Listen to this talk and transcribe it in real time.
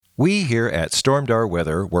We here at Stormdar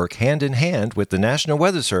Weather work hand in hand with the National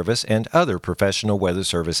Weather Service and other professional weather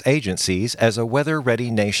service agencies as a Weather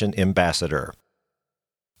Ready Nation ambassador.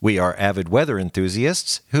 We are avid weather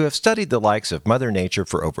enthusiasts who have studied the likes of Mother Nature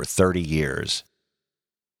for over 30 years.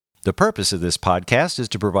 The purpose of this podcast is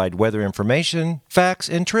to provide weather information, facts,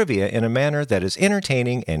 and trivia in a manner that is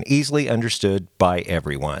entertaining and easily understood by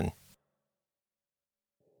everyone.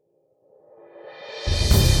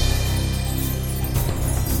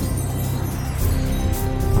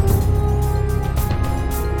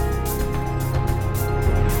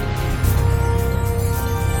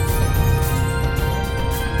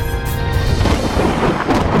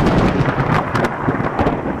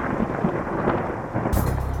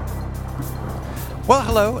 Well,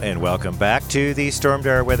 hello, and welcome back to the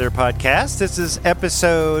Stormdar Weather Podcast. This is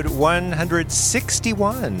episode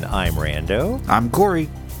 161. I'm Rando. I'm Corey.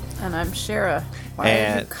 And I'm Shara. Why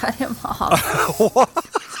did you cut him off?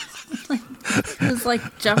 He was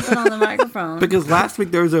like jumping on the microphone. Because last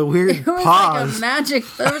week there was a weird pause.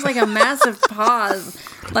 There was like a massive pause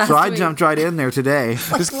last so I week. jumped right in there today.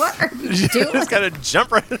 Like, what are you doing? Just gotta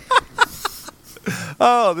jump right in.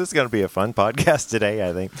 Oh, this is going to be a fun podcast today,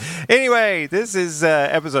 I think. Anyway, this is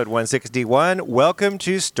episode 161. Welcome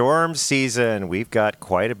to storm season. We've got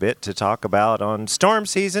quite a bit to talk about on storm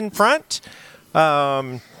season front.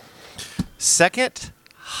 Second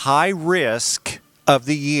high risk of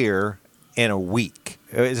the year in a week.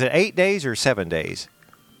 Is it 8 days or 7 days?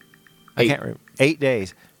 I can't remember. 8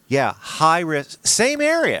 days. Yeah, high risk. Same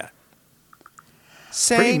area.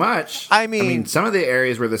 Pretty much. I mean, some of the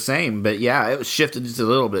areas were the same, but yeah, it was shifted just a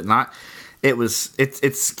little bit.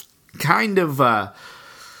 It's kind of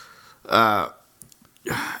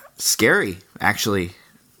scary actually,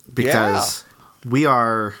 because we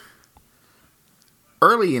are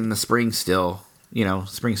early in the spring still.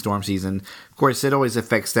 Spring storm season. Of course, it always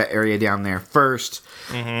affects that area down there first.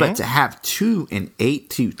 Mm-hmm. But to have two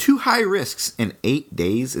high risks in 8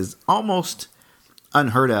 days is almost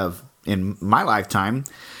unheard of in my lifetime,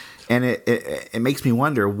 and it makes me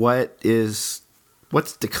wonder what's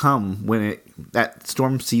to come when that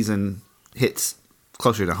storm season hits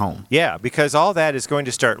closer to home. Yeah, because all that is going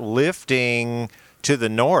to start lifting to the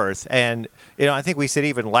north, and I think we said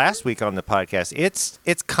even last week on the podcast, it's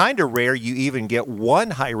kind of rare you even get one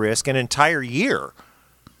high risk an entire year.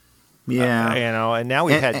 Yeah, and now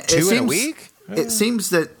we've had two in a week. It seems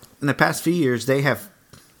that in the past few years they have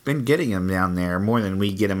been getting them down there more than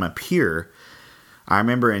we get them up here. I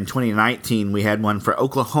remember in 2019 we had one for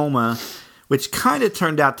Oklahoma, which kind of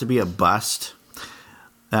turned out to be a bust.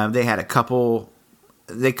 They had a couple.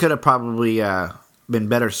 They could have probably been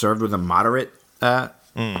better served with a moderate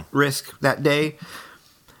risk that day,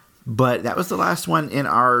 but that was the last one in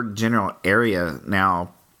our general area.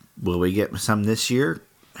 Now, will we get some this year?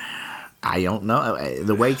 I don't know.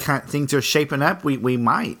 The way things are shaping up, we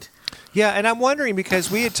might. Yeah, and I'm wondering,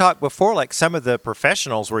 because we had talked before, like some of the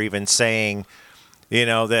professionals were even saying,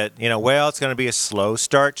 that, well, it's going to be a slow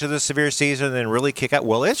start to the severe season and then really kick up.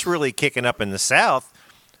 Well, it's really kicking up in the south.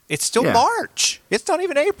 It's still March. It's not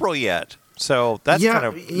even April yet. So that's kind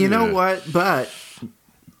of... You know what? But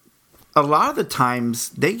a lot of the times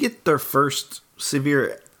they get their first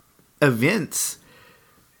severe events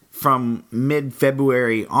from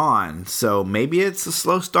mid-February on, so maybe it's a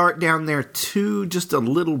slow start down there too, just a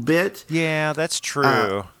little bit. Yeah, that's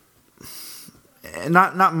true.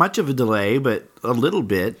 Not much of a delay, but a little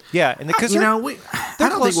bit. Yeah, and because I don't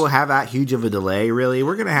think we'll have that huge of a delay. Really,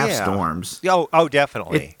 we're going to have storms. Oh,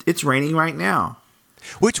 definitely. It's raining right now,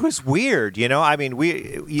 which was weird. I mean,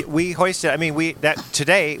 we hoisted. I mean,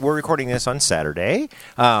 today we're recording this on Saturday.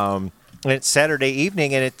 And it's Saturday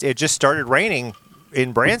evening, and it just started raining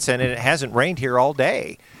in Branson, and it hasn't rained here all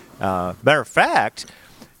day. Matter of fact,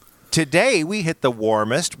 today we hit the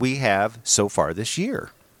warmest we have so far this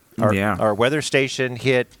year. Our weather station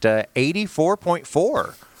hit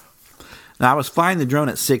 84.4. Now, I was flying the drone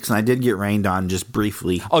at 6, and I did get rained on just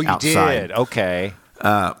briefly. Oh, you outside. did? Okay.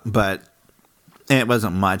 But it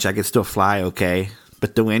wasn't much. I could still fly okay,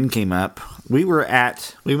 but the wind came up. We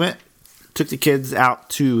took the kids out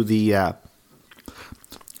to the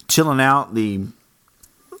chilling out the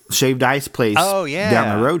shaved ice place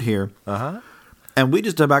down the road here. Uh-huh. And we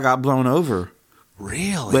just about got blown over.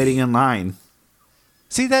 Really? Waiting in line.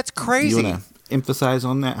 See, that's crazy. You want to emphasize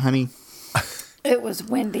on that, honey? It was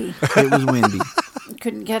windy. It was windy.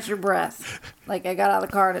 Couldn't catch your breath. Like, I got out of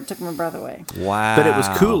the car and it took my breath away. Wow. But it was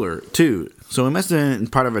cooler, too. So it must have been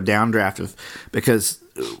part of a downdraft because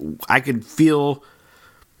I could feel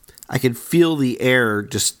the air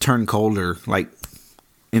just turn colder, like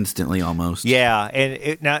instantly almost. Yeah,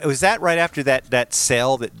 and now was that right after that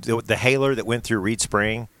cell the hailer that went through Reed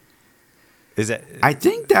Spring? Is that? I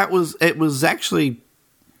think it was actually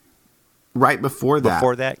right before that.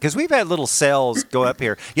 Before that, because we've had little cells go up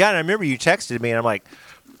here. Yeah, and I remember you texted me, and I'm like,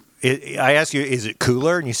 I asked you, is it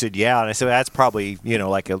cooler? And you said, yeah, and I said that's probably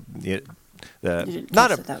like a. You didn't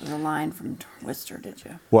catch that was a line from Twister, did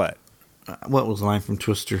you? What? What was the line from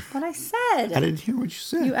Twister? What I said. I didn't hear what you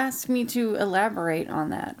said. You asked me to elaborate on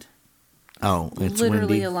that. Oh, it's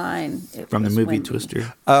literally windy. a line From the movie windy.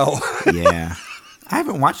 Twister. Oh. Yeah. I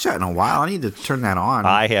haven't watched that in a while. I need to turn that on.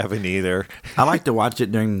 I haven't either. I like to watch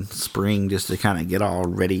it during spring just to kind of get all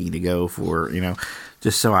ready to go for,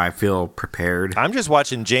 just so I feel prepared. I'm just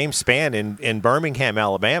watching James Spann in Birmingham,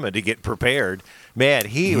 Alabama to get prepared. Man,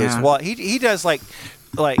 he does like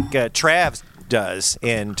Travs does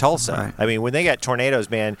in Tulsa. Right. I mean, when they got tornadoes,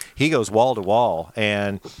 man, he goes wall to wall,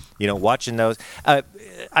 and watching those.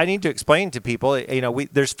 I need to explain to people,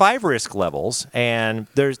 there's 5 risk levels, and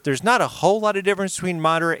there's not a whole lot of difference between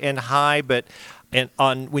moderate and high, but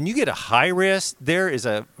when you get a high risk, there is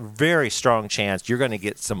a very strong chance you're going to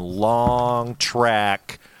get some long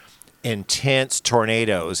track, intense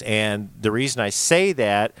tornadoes. And the reason I say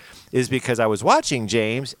that is because I was watching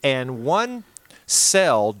James, and one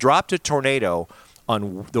cell dropped a tornado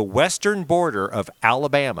on the western border of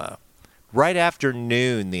Alabama right after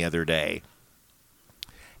noon the other day.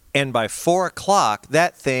 And by 4 o'clock,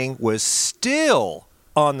 that thing was still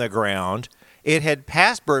on the ground. It had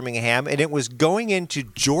passed Birmingham, and it was going into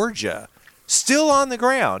Georgia, still on the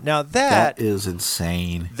ground. Now that is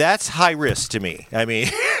insane. That's high risk to me. I mean,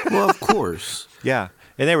 well, of course, yeah.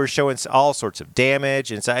 And they were showing all sorts of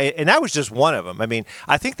damage, and that was just one of them. I mean,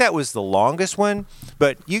 I think that was the longest one.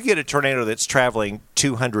 But you get a tornado that's traveling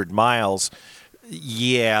 200 miles.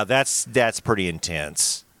 Yeah, that's pretty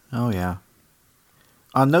intense. Oh yeah.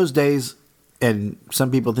 On those days, and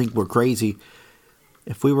some people think we're crazy,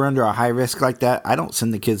 if we were under a high risk like that, I don't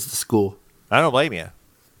send the kids to school. I don't blame you.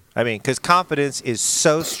 I mean, because confidence is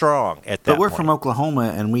so strong at that But we're point. from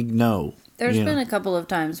Oklahoma, and we know. There's been a couple of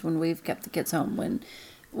times when we've kept the kids home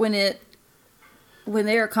when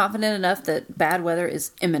they are confident enough that bad weather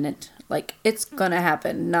is imminent. Like, it's going to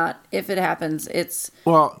happen. Not if it happens, it's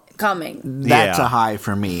coming. That's a high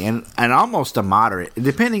for me, and almost a moderate,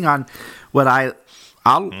 depending on what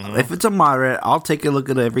if it's a moderate, I'll take a look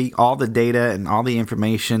at all the data and all the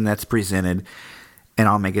information that's presented, and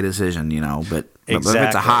I'll make a decision, But if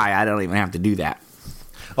it's a high, I don't even have to do that.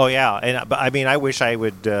 Oh yeah, but I mean, I wish I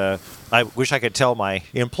would. I wish I could tell my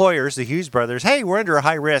employers, the Hughes brothers, "Hey, we're under a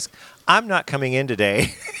high risk. I'm not coming in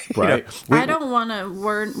today." Right. I don't want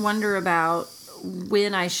to wonder about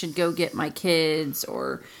when I should go get my kids,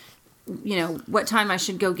 or what time I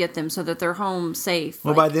should go get them so that they're home safe.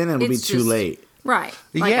 Well, by then it'll be too late. Right.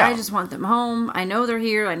 I just want them home. I know they're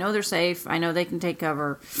here. I know they're safe. I know they can take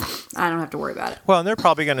cover. I don't have to worry about it. Well, and they're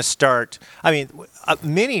probably going to start. I mean,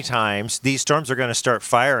 many times these storms are going to start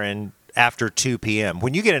firing after 2 p.m.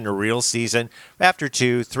 When you get into real season, after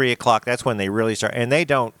 2, 3 o'clock, that's when they really start. And they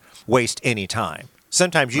don't waste any time.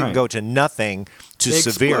 Sometimes you can go to nothing to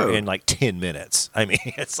severe in like 10 minutes. I mean,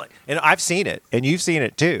 it's like, and I've seen it, and you've seen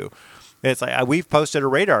it too. It's like we've posted a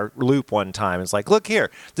radar loop one time. It's like, look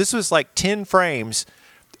here, this was like 10 frames,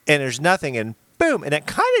 and there's nothing, and boom, and it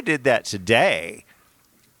kind of did that today.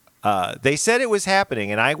 They said it was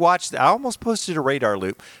happening, and I almost posted a radar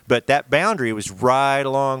loop, but that boundary was right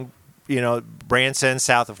along, Branson,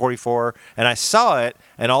 south of 44, and I saw it,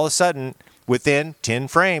 and all of a sudden, within 10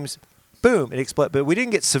 frames, boom, it exploded. But we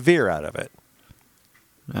didn't get severe out of it.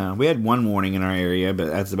 We had one warning in our area, but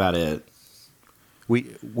that's about it.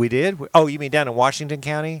 We did? Oh, you mean down in Washington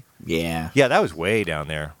County? Yeah. Yeah, that was way down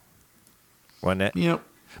there, wasn't it? Yep.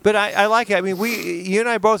 But I like it. I mean, you and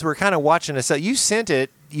I both were kind of watching this. You sent me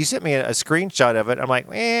a screenshot of it. I'm like,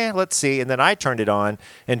 let's see. And then I turned it on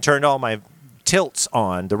and turned all my tilts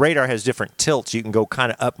on. The radar has different tilts. You can go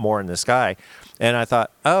kind of up more in the sky. And I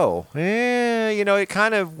thought, it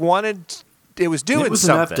kind of it was doing something. It was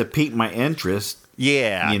enough to pique my interest.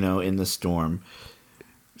 Yeah. In the storm.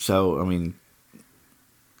 So, I mean,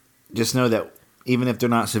 just know that even if they're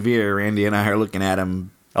not severe, Randy and I are looking at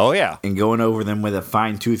them. Oh, yeah. And going over them with a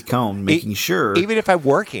fine-tooth comb, making sure. Even if I'm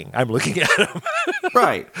working, I'm looking at them.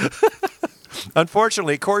 Right.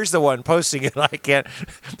 Unfortunately, Corey's the one posting it. I can't.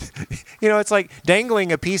 It's like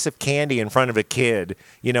dangling a piece of candy in front of a kid,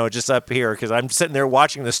 just up here, because I'm sitting there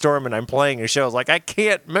watching the storm and I'm playing a show. It's like, I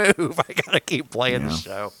can't move. I got to keep playing the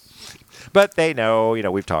show. But they know,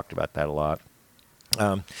 we've talked about that a lot.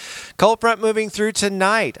 Cold front moving through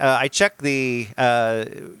tonight. I checked the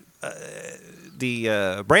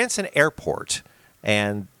Branson Airport,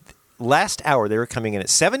 And last hour they were coming in at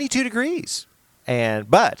 72 degrees.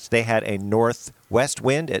 But they had a northwest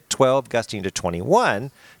wind at 12, gusting to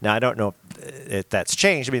 21. Now, I don't know if that's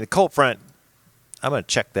changed. I mean, the cold front, I'm going to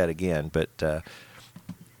check that again. But,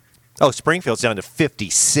 Springfield's down to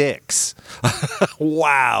 56.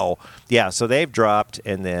 Wow. Yeah, so they've dropped.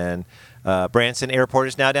 And then Branson Airport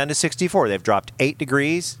is now down to 64. They've dropped 8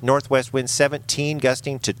 degrees. Northwest wind 17,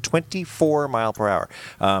 gusting to 24 mile per hour.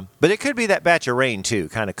 But it could be that batch of rain, too,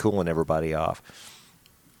 kind of cooling everybody off.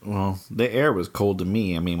 Well, the air was cold to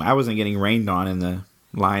me. I mean, I wasn't getting rained on in the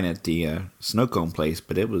line at the snow cone place,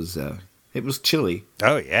 but it was chilly.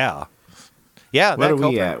 Oh, yeah. Yeah. What are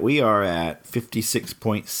we at? We are at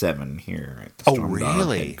 56.7 here at the Storm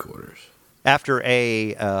Dog headquarters. After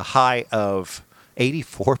a high of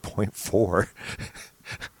 84.4.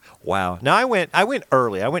 Wow. Now, I went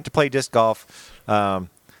early. I went to play disc golf.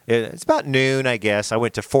 It's about noon, I guess. I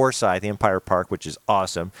went to Forsyth, Empire Park, which is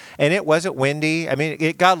awesome. And it wasn't windy. I mean,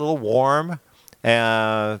 it got a little warm.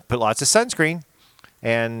 Put lots of sunscreen.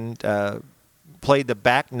 And played the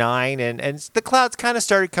back 9. And the clouds kind of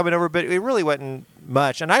started coming over, but it really wasn't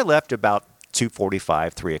much. And I left about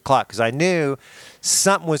 2:45, 3 o'clock, because I knew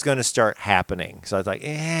something was going to start happening. So I was like,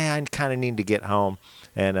 I kind of need to get home.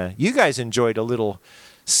 And you guys enjoyed a little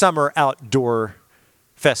summer outdoor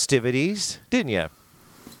festivities, didn't you?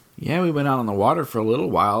 Yeah, we went out on the water for a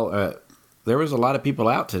little while. There was a lot of people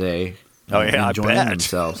out today. Enjoying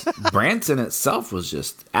themselves. Branson itself was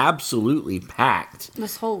just absolutely packed.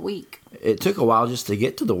 This whole week. It took a while just to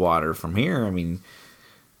get to the water from here. I mean,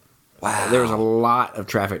 wow. There was a lot of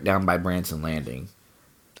traffic down by Branson Landing.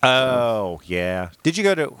 Oh, yeah. Did you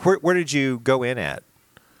go to, where did you go in at?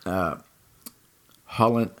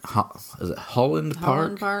 Holland Park?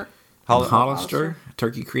 Hollister,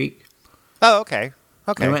 Turkey Creek. Oh, okay.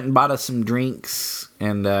 Okay. We went and bought us some drinks,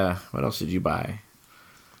 and what else did you buy?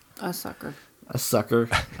 A sucker.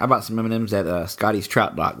 I bought some M&Ms at Scotty's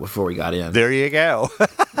Trout Dock before we got in. There you go.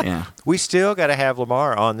 Yeah. We still got to have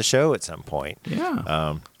Lamar on the show at some point.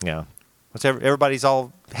 Yeah. Yeah. Everybody's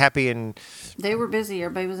all happy and... They were busy.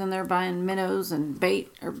 Everybody was in there buying minnows and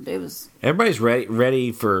bait. Everybody's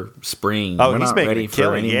ready for spring. Oh, We're he's not making ready a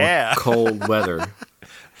killing, for any more cold weather.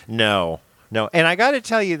 No. And I got to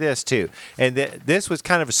tell you this, too. And this was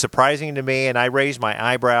kind of surprising to me, and I raised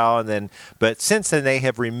my eyebrow, but since then they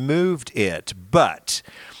have removed it. But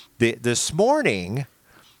this morning,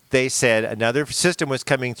 they said another system was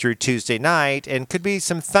coming through Tuesday night, and could be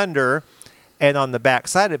some thunder, and on the back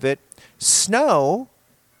side of it, snow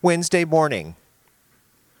Wednesday morning.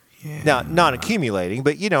 Yeah. Now, not accumulating,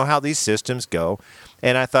 but you know how these systems go.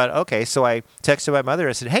 And I thought, okay, so I texted my mother.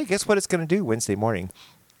 I said, hey, guess what it's going to do Wednesday morning?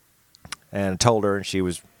 And told her, and she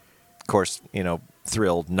was, of course,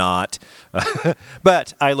 thrilled not.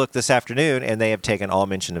 But I looked this afternoon, and they have taken all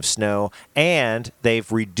mention of snow, and they've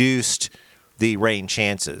reduced the rain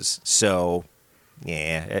chances. So,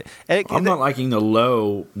 yeah. I'm not liking the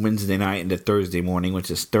low Wednesday night into Thursday morning, which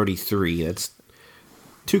is 33. That's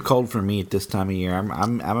too cold for me at this time of year.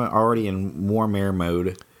 I'm already in warm air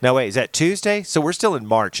mode. Now, wait, is that Tuesday? So we're still in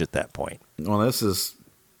March at that point. Well, this is...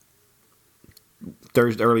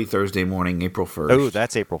 early Thursday morning, April 1st. Oh,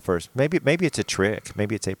 that's April 1st. Maybe it's a trick.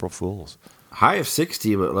 Maybe it's April Fool's. High of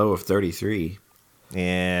 60, but low of 33.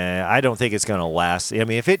 Yeah, I don't think it's going to last. I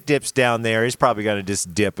mean, if it dips down there, it's probably going to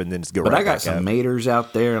just dip and then just go right back up. But I got some maters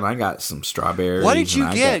out there, and I got some strawberries. What did you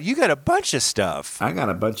get? You got a bunch of stuff. I got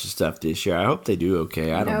a bunch of stuff this year. I hope they do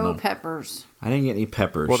okay. I don't know. No peppers. I didn't get any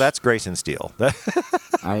peppers. Well, that's Grayson Steele.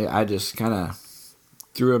 I just kind of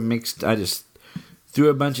threw a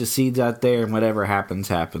bunch of seeds out there, and whatever happens,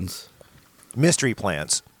 happens. Mystery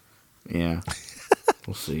plants. Yeah.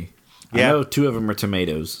 We'll see. Yeah. I know 2 of them are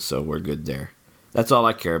tomatoes, so we're good there. That's all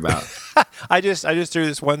I care about. I just threw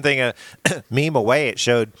this one thing, meme away. It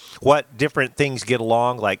showed what different things get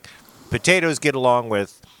along. Like potatoes get along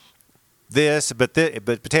with this, but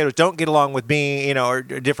potatoes don't get along with me, or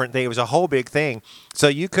different thing. It was a whole big thing. So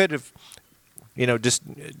you could have, just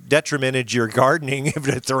detrimented your gardening if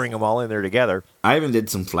you're throwing them all in there together. I even did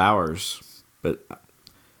some flowers, but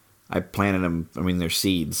I planted them. I mean, they're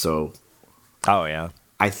seeds, so. Oh, yeah.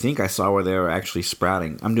 I think I saw where they were actually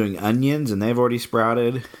sprouting. I'm doing onions, and they've already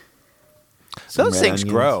sprouted. Those things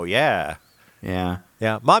grow, yeah. Yeah.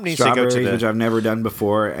 Yeah. Mom needs to go to which I've never done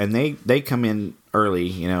before, and they come in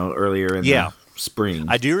early, earlier in the spring.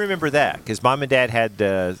 I do remember that, because Mom and Dad had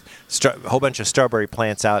a whole bunch of strawberry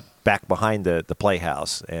plants out back behind the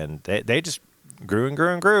playhouse, and they just grew and grew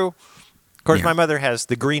and grew. Of course, my mother has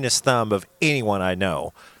the greenest thumb of anyone I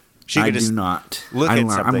know. She I could do just not. look at I'm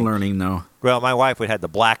something. learning though. Well, my wife would have the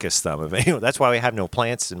blackest thumb of anyone. That's why we have no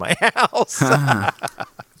plants in my house.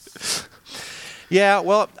 Yeah,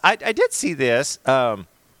 well, I did see this. The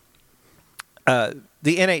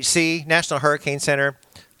NHC, National Hurricane Center,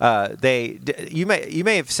 you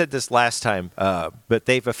may have said this last time, but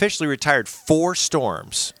they've officially retired 4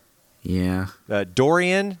 storms. Yeah.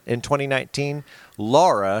 Dorian in 2019,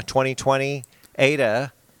 Laura 2020,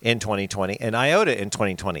 Ada in 2020, and Iota in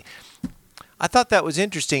 2020. I thought that was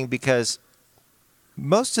interesting because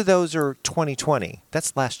most of those are 2020.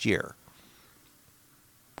 That's last year.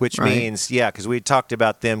 Which means, because we talked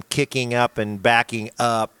about them kicking up and backing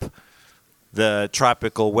up the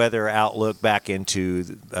tropical weather outlook back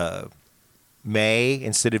into May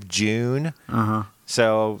instead of June. Uh-huh.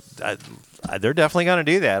 So they're definitely going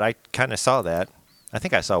to do that. I kind of saw that. I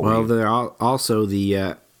think I saw one. Well, they're also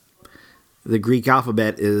the Greek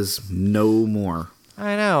alphabet is no more.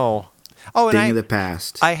 I know. Oh, Thing of the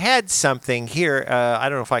past. I had something here. I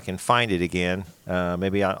don't know if I can find it again.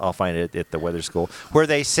 Maybe I'll find it at the weather school where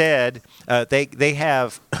they said they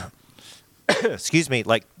have, excuse me,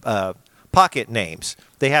 like pocket names.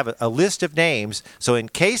 They have a list of names. So in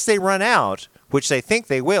case they run out, which they think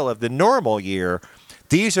they will, of the normal year,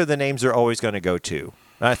 these are the names they're always going to go to.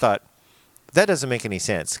 And I thought, that doesn't make any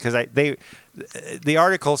sense because the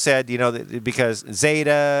article said, because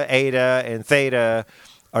Zeta, Eta, and Theta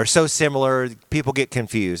are so similar, people get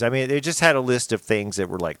confused. I mean, they just had a list of things that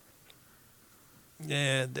were like,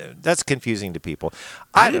 that's confusing to people.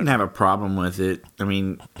 I didn't have a problem with it. I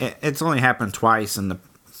mean, it's only happened twice in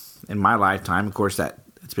my lifetime. Of course, that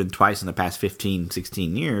it's been twice in the past 15,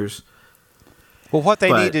 16 years. Well, what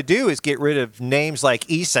they need to do is get rid of names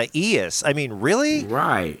like Isaias. I mean, really?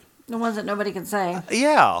 Right. The ones that nobody can say.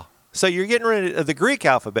 Yeah. So you're getting rid of the Greek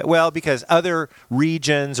alphabet. Well, because other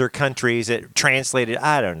regions or countries it translated,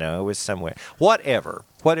 I don't know, it was somewhere. Whatever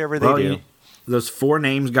they do. Those 4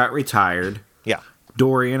 names got retired. Yeah.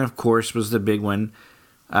 Dorian, of course, was the big one.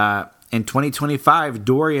 In 2025,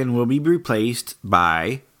 Dorian will be replaced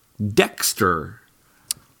by Dexter.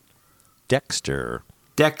 Dexter.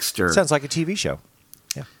 Sounds like a TV show.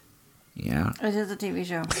 Yeah. It is a TV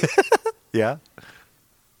show. Yeah.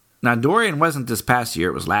 Now, Dorian wasn't this past year.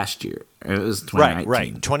 It was last year. It was 2019.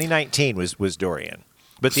 Right. 2019 was Dorian.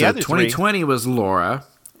 But the so other 2020 was Laura.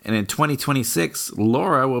 And in 2026,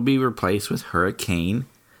 Laura will be replaced with Hurricane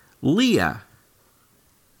Leah.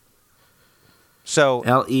 So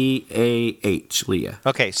Leah. Leah.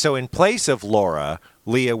 Okay, so in place of Laura,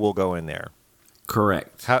 Leah will go in there.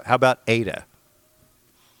 Correct. How about Ada?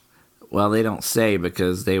 Well, they don't say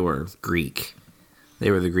because they were Greek.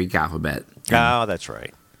 They were the Greek alphabet. Oh, that's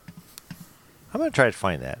right. I'm going to try to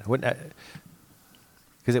find that.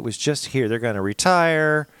 Because it was just here. They're going to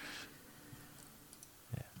retire.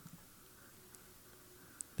 Yeah.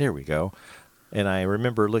 There we go. And I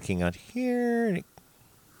remember looking on here.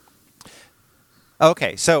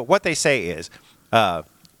 Okay, so what they say is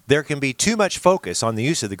there can be too much focus on the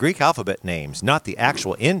use of the Greek alphabet names, not the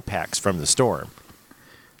actual impacts from the storm.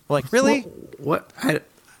 Like, really? What? I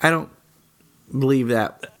don't believe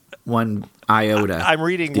that one iota. I'm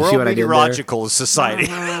reading World Meteorological Society.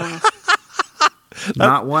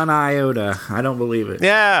 Not one iota. I don't believe it.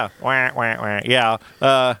 Yeah.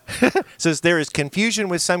 Yeah. Says there is confusion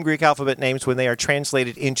with some Greek alphabet names when they are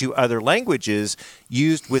translated into other languages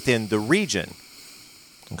used within the region.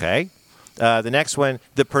 Okay. The next one,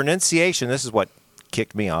 the pronunciation, this is what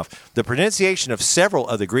kicked me off. The pronunciation of several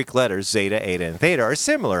of the Greek letters, zeta, eta, and theta, are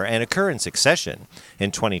similar and occur in succession.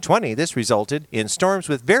 In 2020, this resulted in storms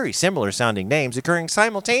with very similar sounding names occurring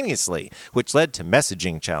simultaneously, which led to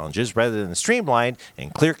messaging challenges rather than streamlined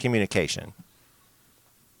and clear communication.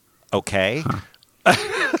 Okay. Huh.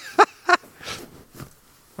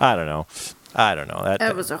 I don't know.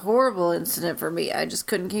 That was a horrible incident for me. I just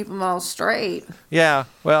couldn't keep them all straight. Yeah,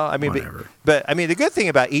 well, I mean, Whatever. but I mean, the good thing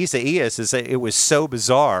about Isaias is that it was so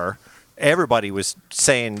bizarre. Everybody was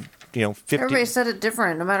saying, 50. Everybody said it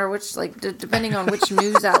different, no matter which, depending on which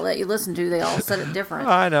news outlet you listen to, they all said it different.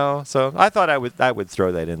 I know. So I thought I would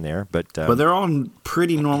throw that in there, but they're all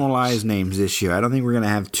pretty normalized names this year. I don't think we're going to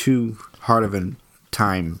have too hard of a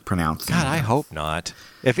time pronouncing. God, I hope not.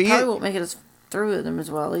 Probably won't make it through them as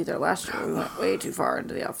well either. Last year we went way too far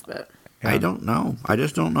into the alphabet. I don't know. I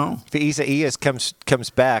just don't know. If Isaias comes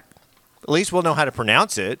back, at least we'll know how to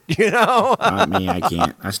pronounce it. I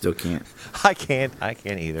can't. I still can't. I can't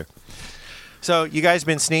either. So you guys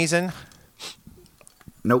been sneezing?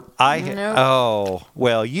 Nope. Nope. Oh,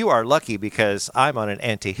 well, you are lucky because I'm on an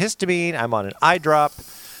antihistamine. I'm on an eye drop.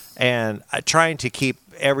 and trying to keep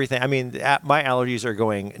everything. I mean, my allergies are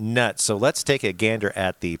going nuts. So let's take a gander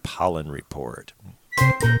at the pollen report.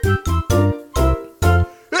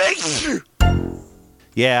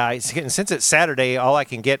 Yeah, since it's Saturday, all I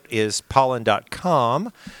can get is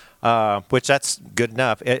pollen.com, which that's good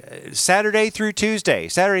enough. Saturday through Tuesday,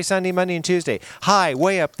 Saturday, Sunday, Monday, and Tuesday. High,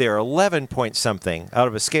 way up there, 11 point something out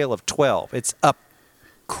of a scale of 12. It's up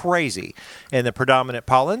crazy. And the predominant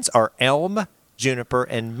pollens are elm, juniper,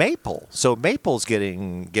 and maple. So maple's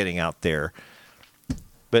getting out there.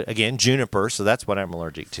 But again, juniper, so that's what I'm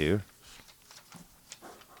allergic to.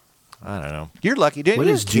 I don't know. You're lucky, didn't you?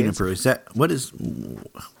 What is juniper? Is that what is?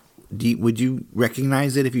 Would you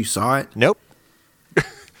recognize it if you saw it? Nope.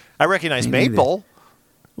 I recognize maple.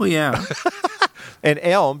 Well, yeah. And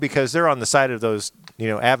elm because they're on the side of those,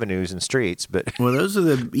 avenues and streets. But well, those are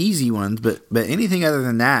the easy ones. But anything other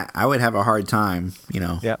than that, I would have a hard time.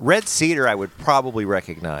 Yeah. Red cedar, I would probably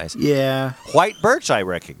recognize. Yeah. White birch, I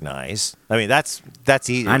recognize. I mean, that's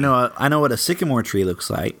easy. I know what a sycamore tree looks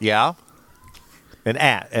like. Yeah. And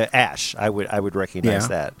ash, I would recognize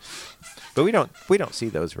that, but we don't see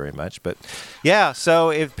those very much. But yeah,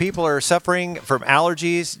 so if people are suffering from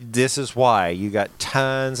allergies, this is why. You got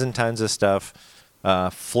tons and tons of stuff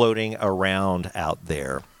floating around out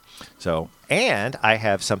there. So, and I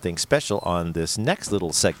have something special on this next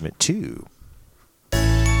little segment too.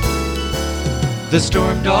 The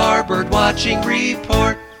Stormdar Bird Watching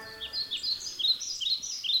Report.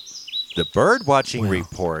 The bird watching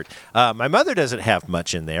report. My mother doesn't have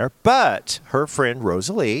much in there, but her friend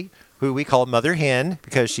Rosalie, who we call Mother Hen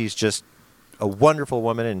because she's just a wonderful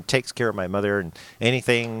woman and takes care of my mother and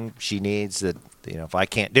anything she needs that, if I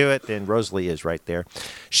can't do it, then Rosalie is right there.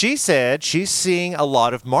 She said she's seeing a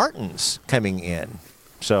lot of martins coming in.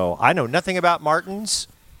 So I know nothing about martins.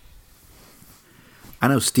 I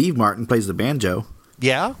know Steve Martin plays the banjo.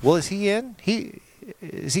 Yeah. Well, is he in?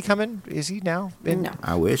 Is he coming? Is he now? No.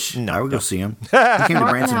 I wish. No, I would go see him. He came to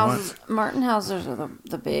Branson once. Martin houses are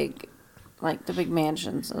the big, the big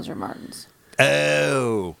mansions. Those are Martins.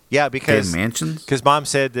 Oh, yeah, because mansions. Because Mom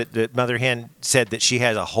said that Mother Hen said that she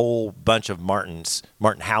has a whole bunch of Martin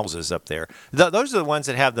houses up there. Those are the ones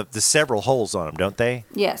that have the several holes on them, don't they?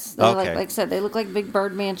 Yes. Okay. Like I said, they look like big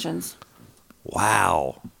bird mansions.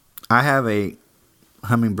 Wow. I have a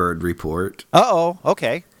hummingbird report. Uh-oh.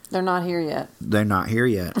 Okay. They're not here yet. They're not here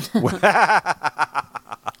yet.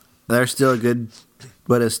 They're still a good,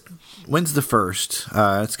 but when's the first?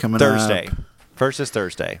 It's coming Thursday. up. First is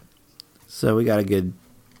Thursday. So we got a good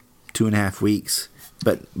 2.5 weeks.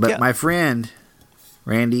 But Yeah. my friend,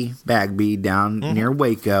 Randy Bagby, down near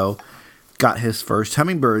Waco, got his first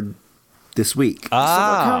hummingbird this week. So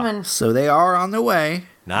they're coming. So they are on their way.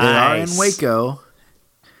 Nice. They are in Waco.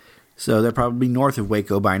 So they're probably north of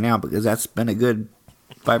Waco by now because that's been a good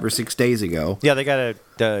 5 or 6 days ago. Yeah, they got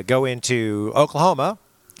to go into Oklahoma,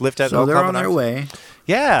 lift out So Oklahoma. they're on their way.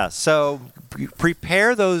 Yeah, so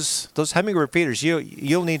prepare those hummingbird feeders.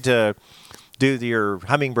 You'll need to do your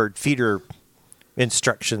hummingbird feeder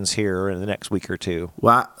instructions here in the next week or two.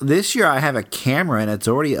 Well, this year I have a camera and it's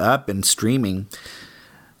already up and streaming.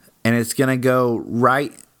 And it's going to go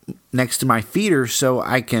right next to my feeder so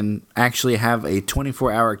I can actually have a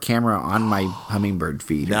 24-hour camera on my hummingbird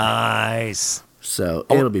feeder. Nice. So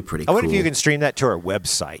it'll be pretty cool. I wonder if you can stream that to our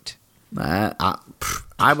website.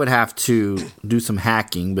 I would have to do some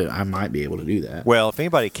hacking, but I might be able to do that. Well, if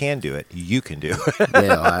anybody can do it, you can do it.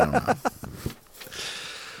 Well, I don't know.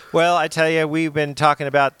 Well, I tell you, we've been talking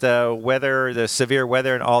about the weather, the severe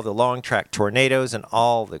weather, and all the long track tornadoes and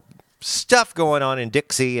all the stuff going on in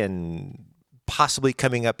Dixie and possibly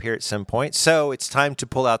coming up here at some point. So it's time to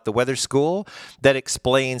pull out the weather school that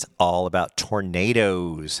explains all about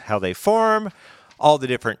tornadoes, how they form, all the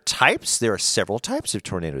different types. There are several types of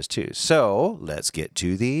tornadoes too. So let's get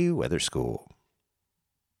to the weather school.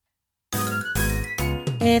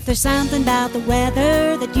 If there's something about the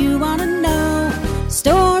weather that you want to know,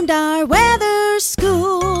 Stormdar Weather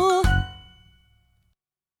School.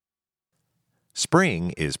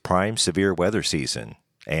 Spring is prime severe weather season,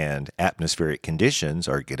 and atmospheric conditions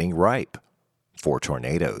are getting ripe for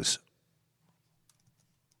tornadoes.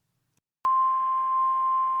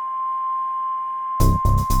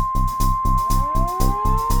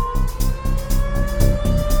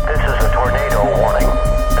 This is a tornado warning.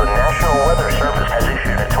 The National Weather Service has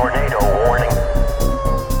issued a tornado warning.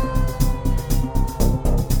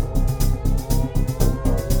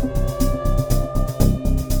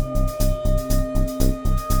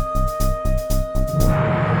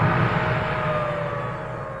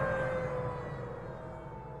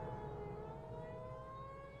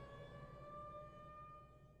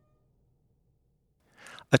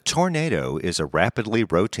 A tornado is a rapidly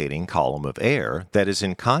rotating column of air that is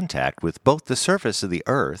in contact with both the surface of the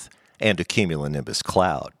Earth and a cumulonimbus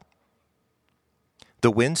cloud. The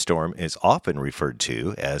windstorm is often referred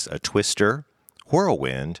to as a twister,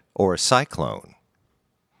 whirlwind, or a cyclone.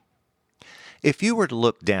 If you were to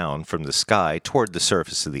look down from the sky toward the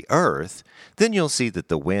surface of the Earth, then you'll see that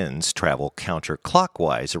the winds travel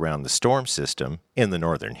counterclockwise around the storm system in the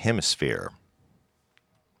northern hemisphere.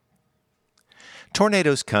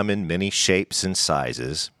 Tornadoes come in many shapes and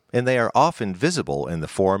sizes, and they are often visible in the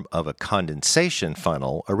form of a condensation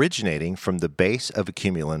funnel originating from the base of a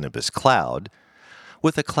cumulonimbus cloud,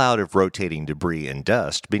 with a cloud of rotating debris and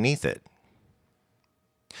dust beneath it.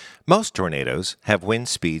 Most tornadoes have wind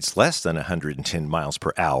speeds less than 110 miles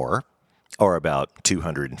per hour, or about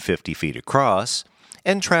 250 feet across,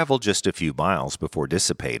 and travel just a few miles before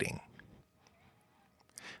dissipating.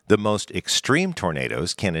 The most extreme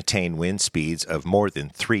tornadoes can attain wind speeds of more than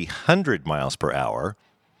 300 miles per hour,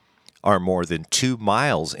 are more than 2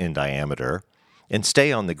 miles in diameter, and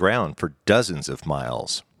stay on the ground for dozens of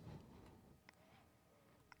miles.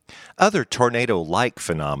 Other tornado-like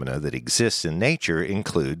phenomena that exist in nature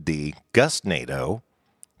include the gustnado,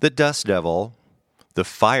 the dust devil, the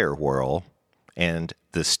fire whirl, and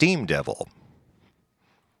the steam devil.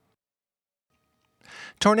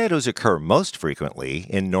 Tornadoes occur most frequently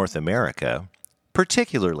in North America,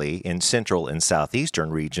 particularly in central and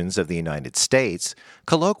southeastern regions of the United States,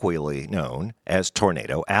 colloquially known as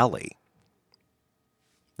Tornado Alley.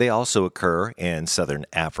 They also occur in southern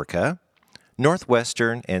Africa,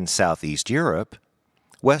 northwestern and southeast Europe,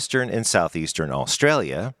 western and southeastern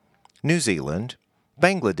Australia, New Zealand,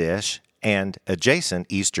 Bangladesh, and adjacent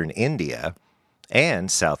eastern India,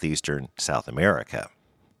 and southeastern South America.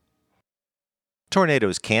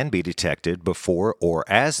 Tornadoes can be detected before or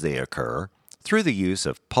as they occur through the use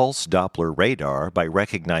of pulse Doppler radar by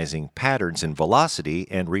recognizing patterns in velocity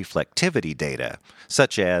and reflectivity data,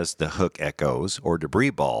 such as the Hooke echoes or debris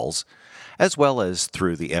balls, as well as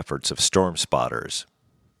through the efforts of storm spotters.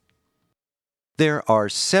 There are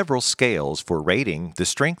several scales for rating the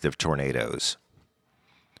strength of tornadoes.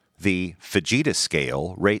 The Fujita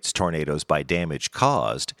scale rates tornadoes by damage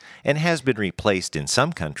caused and has been replaced in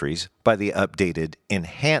some countries by the updated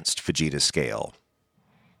Enhanced Fujita scale.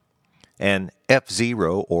 An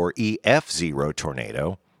F0 or EF0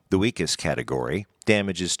 tornado, the weakest category,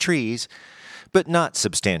 damages trees, but not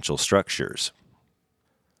substantial structures.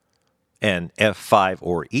 An F5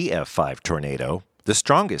 or EF5 tornado, the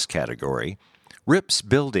strongest category, rips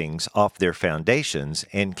buildings off their foundations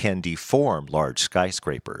and can deform large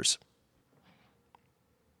skyscrapers.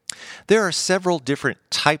 There are several different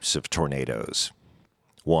types of tornadoes.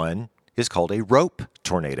 One is called a rope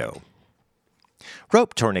tornado.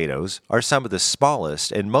 Rope tornadoes are some of the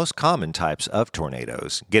smallest and most common types of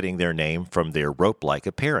tornadoes, getting their name from their rope-like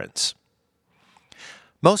appearance.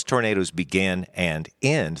 Most tornadoes begin and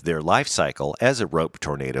end their life cycle as a rope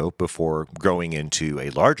tornado before growing into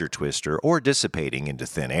a larger twister or dissipating into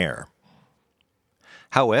thin air.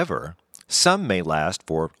 However, some may last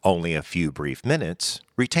for only a few brief minutes,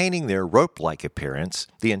 retaining their rope-like appearance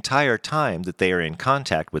the entire time that they are in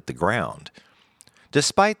contact with the ground.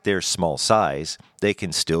 Despite their small size, they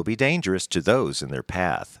can still be dangerous to those in their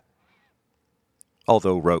path.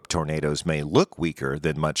 Although rope tornadoes may look weaker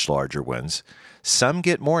than much larger ones, some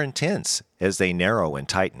get more intense as they narrow and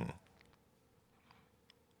tighten.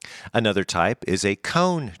 Another type is a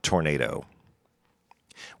cone tornado.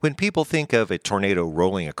 When people think of a tornado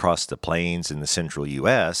rolling across the plains in the central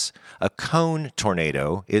U.S., a cone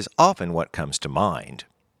tornado is often what comes to mind.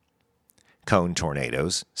 Cone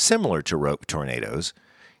tornadoes, similar to rope tornadoes,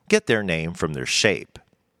 get their name from their shape.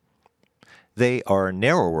 They are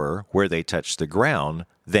narrower where they touch the ground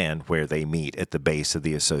than where they meet at the base of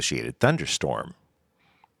the associated thunderstorm.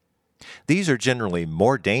 These are generally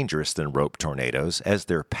more dangerous than rope tornadoes as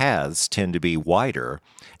their paths tend to be wider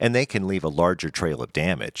and they can leave a larger trail of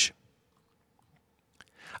damage.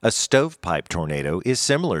 A stovepipe tornado is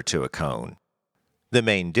similar to a cone, the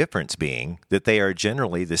main difference being that they are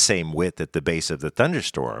generally the same width at the base of the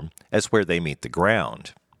thunderstorm as where they meet the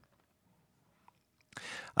ground.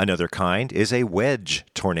 Another kind is a wedge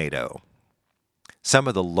tornado. Some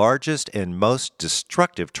of the largest and most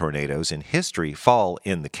destructive tornadoes in history fall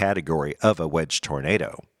in the category of a wedge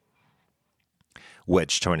tornado.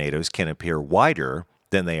 Wedge tornadoes can appear wider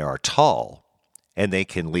than they are tall, and they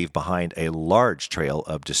can leave behind a large trail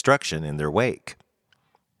of destruction in their wake.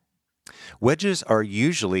 Wedges are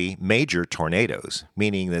usually major tornadoes,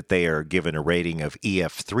 meaning that they are given a rating of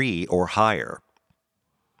EF3 or higher.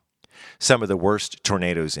 Some of the worst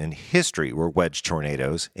tornadoes in history were wedge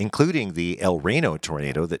tornadoes, including the El Reno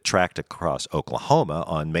tornado that tracked across Oklahoma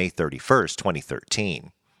on May 31st,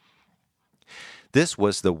 2013. This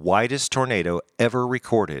was the widest tornado ever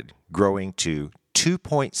recorded, growing to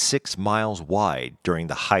 2.6 miles wide during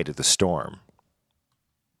the height of the storm.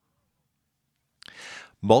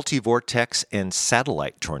 Multivortex and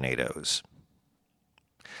satellite tornadoes.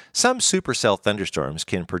 Some supercell thunderstorms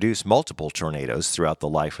can produce multiple tornadoes throughout the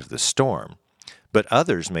life of the storm, but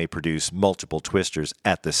others may produce multiple twisters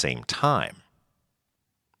at the same time.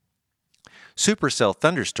 Supercell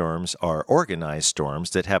thunderstorms are organized storms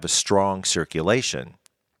that have a strong circulation.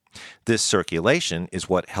 This circulation is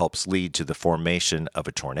what helps lead to the formation of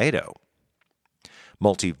a tornado.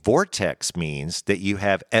 Multivortex means that you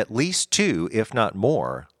have at least two, if not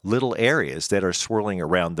more, little areas that are swirling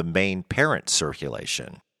around the main parent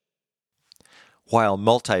circulation. While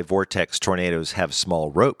multivortex tornadoes have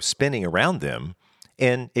small ropes spinning around them,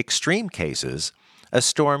 in extreme cases, a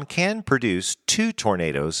storm can produce two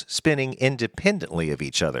tornadoes spinning independently of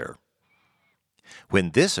each other.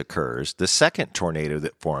 When this occurs, the second tornado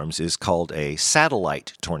that forms is called a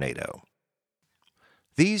satellite tornado.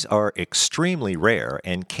 These are extremely rare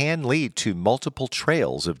and can lead to multiple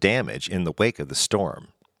trails of damage in the wake of the storm.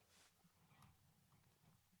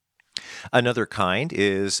 Another kind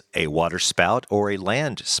is a waterspout or a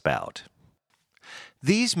land spout.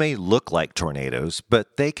 These may look like tornadoes,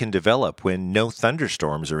 but they can develop when no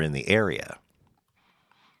thunderstorms are in the area.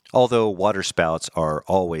 Although waterspouts are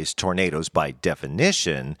always tornadoes by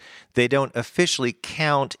definition, they don't officially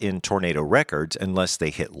count in tornado records unless they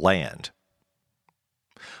hit land.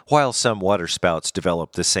 While some waterspouts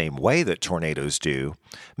develop the same way that tornadoes do,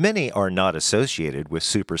 many are not associated with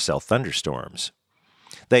supercell thunderstorms.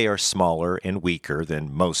 They are smaller and weaker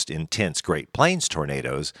than most intense Great Plains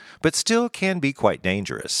tornadoes, but still can be quite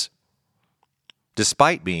dangerous.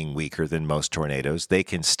 Despite being weaker than most tornadoes, they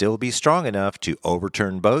can still be strong enough to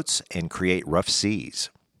overturn boats and create rough seas.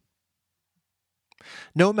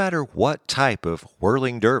 No matter what type of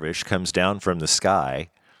whirling dervish comes down from the sky,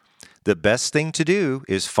 the best thing to do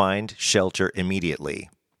is find shelter immediately.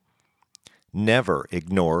 Never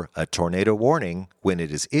ignore a tornado warning when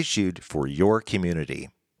it is issued for your community.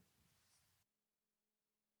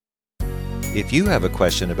 If you have a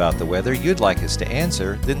question about the weather you'd like us to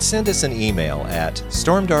answer, then send us an email at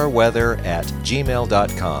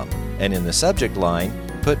stormdarweather@gmail.com and in the subject line,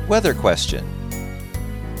 put weather question.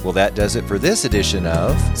 Well, that does it for this edition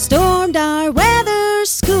of Stormdar Weather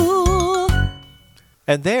School.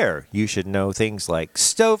 And there, you should know things like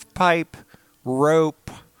stovepipe,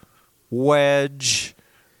 rope, wedge.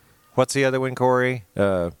 What's the other one, Corey?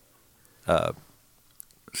 Stovepipe,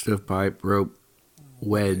 rope,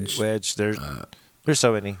 wedge. There's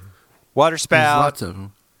so many. Water There's spout. lots of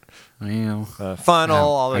them. Well, Funnel, yeah,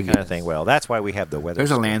 all that I kind of guess. thing. Well, that's why we have the weather. there's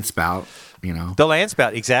a school. land spout, you know. The land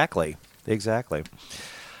spout, exactly.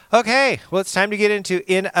 Okay, well, it's time to get into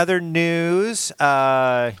In Other News. You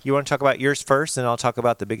want to talk about yours first, and I'll talk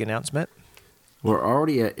about the big announcement? We're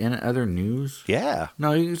already in other news? Yeah.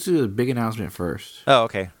 No, you can do the big announcement first. Oh,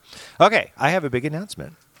 okay. Okay, I have a big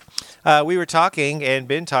announcement. We were talking and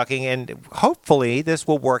been talking, and hopefully this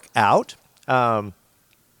will work out.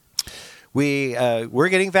 We're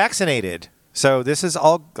getting vaccinated. So this is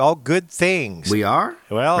all good things. We are?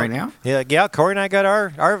 Well, right now? Yeah. Corey and I got our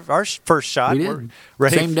first shot. We We're did.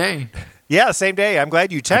 ready. Same day. Yeah, same day. I'm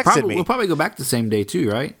glad you texted me. We'll probably go back the same day too,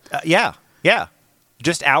 right? Yeah.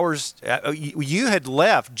 Just hours. You had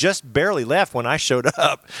left, just barely left when I showed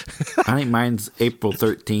up. I think mine's April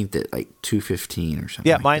 13th at like 2:15 or something.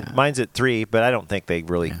 Yeah, like that. mine's at 3, but I don't think they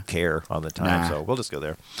really care on the time, Nah. so we'll just go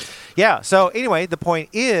there. Yeah. So anyway, the point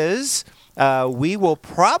is, we will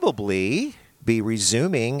probably be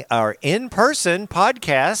resuming our in-person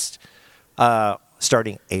podcast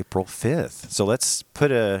starting April 5th. So let's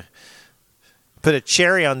put a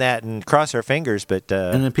cherry on that and cross our fingers. But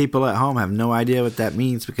And the people at home have no idea what that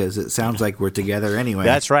means because it sounds like we're together anyway.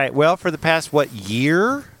 that's right. Well, for the past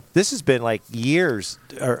year? This has been like years,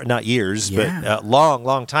 or not years, Yeah. but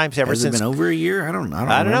long time ever Has it since. been over a year? I don't know. I don't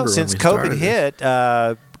know. remember Since when we COVID started this.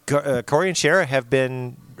 hit, Corey and Shara have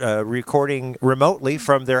been recording remotely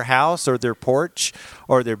from their house or their porch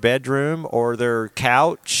or their bedroom or their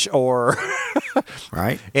couch or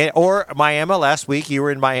Right? or Miami. Last week you were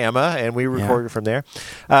in Miami and we recorded from there.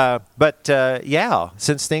 But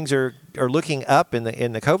since things are looking up in the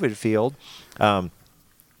COVID field,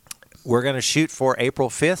 we're going to shoot for April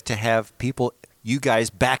 5th to have people you guys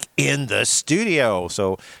back in the studio.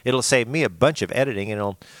 So it'll save me a bunch of editing, and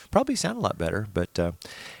it'll probably sound a lot better. But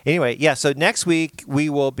anyway, yeah, so next week we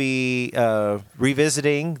will be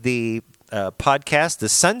revisiting the podcast, The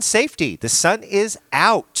Sun Safety. The sun is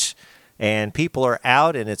out, and people are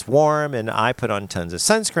out, and it's warm, and I put on tons of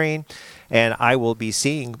sunscreen, and I will be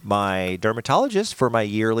seeing my dermatologist for my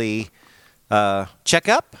yearly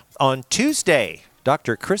checkup on Tuesday,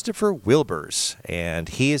 Dr. Christopher Wilbers, and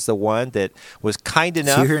he is the one that was kind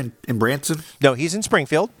enough. Is he here in Branson? No, he's in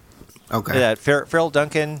Springfield. Okay. Farrell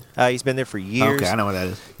Duncan, he's been there for years. Okay, I know what that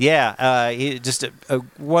is. Yeah, he's just a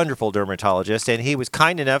wonderful dermatologist, and he was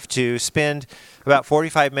kind enough to spend about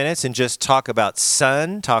 45 minutes and just talk about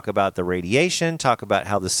sun, talk about the radiation, talk about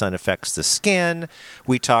how the sun affects the skin.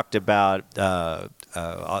 We talked about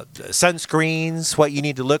sunscreens, what you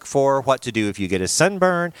need to look for, what to do if you get a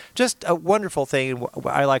sunburn. Just a wonderful thing.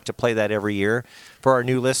 I like to play that every year for our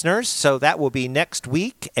new listeners. So that will be next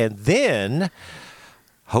week, and then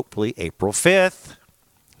hopefully April 5th,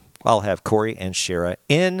 I'll have Corey and Shara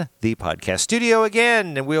in the podcast studio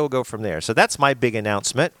again, and we'll go from there. So that's my big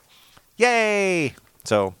announcement. Yay!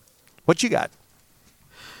 So, what you got?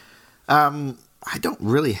 I don't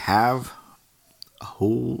really have a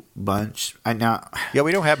whole bunch. Yeah,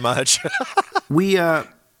 we don't have much. They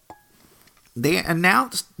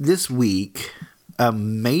announced this week a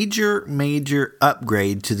major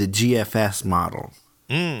upgrade to the GFS model.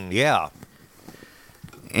 Yeah.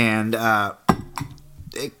 And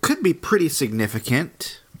it could be pretty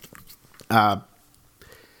significant. The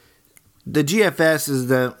GFS is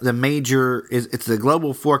the major. It's the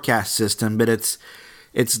global forecast system, but it's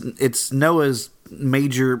NOAA's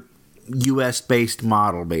major U.S. based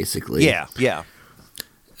model, basically. Yeah.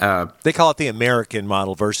 They call it the American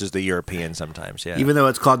model versus the European sometimes. Yeah. Even though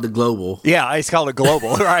it's called the global. Yeah, it's called a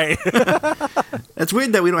global, right? It's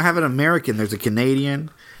weird that we don't have an American. There's a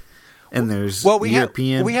Canadian. And there's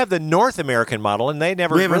European. We have the North American model, and they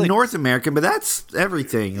never. We have really... a North American, but that's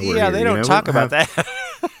everything. Yeah, they don't talk about that.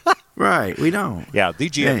 Right, we don't. Yeah, the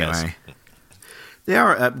GFS. Anyway, they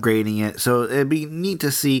are upgrading it, so it'd be neat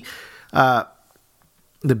to see the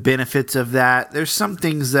benefits of that. There's some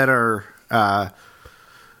things that are.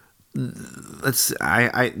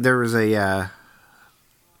 There was a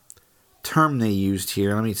term they used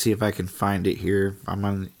here. Let me see if I can find it here.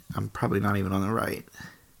 I'm probably not even on the right.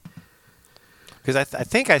 Because I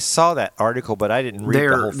think I saw that article, but I didn't read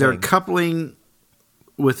the whole thing. They're coupling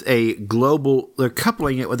with a global. They're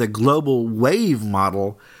coupling it with a global wave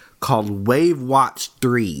model called WaveWatch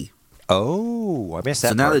 3. Oh, I missed that.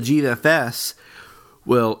 So now the GFS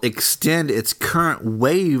will extend its current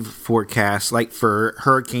wave forecast, like for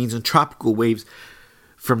hurricanes and tropical waves,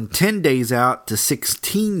 from 10 days out to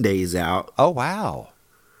 16 days out. Oh, wow!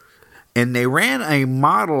 And they ran a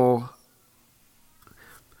model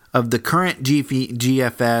of the current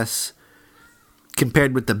GFS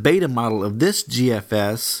compared with the beta model of this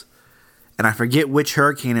GFS, and I forget which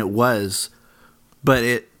hurricane it was, but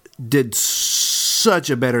it did such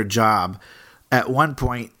a better job. At one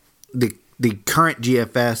point, the current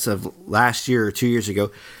GFS of last year or 2 years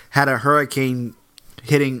ago had a hurricane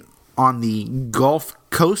hitting on the Gulf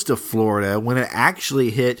Coast of Florida when it actually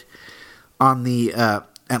hit on the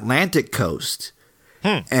Atlantic coast.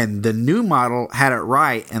 And the new model had it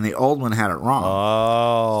right, and the old one had it wrong.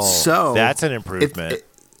 Oh, so that's an improvement.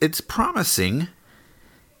 It's promising.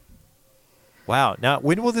 Wow. Now,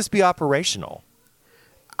 when will this be operational?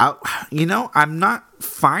 I'm not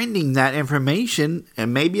finding that information,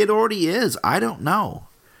 and maybe it already is. I don't know.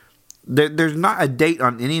 There's not a date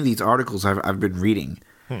on any of these articles I've been reading.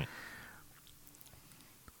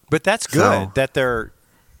 But that's good that they're...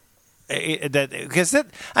 Because the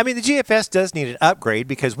GFS does need an upgrade,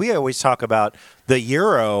 because we always talk about the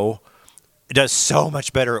Euro does so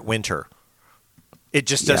much better at winter. It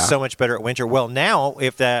just does so much better at winter. Well, now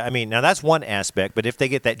now that's one aspect, but if they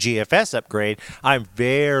get that GFS upgrade, I'm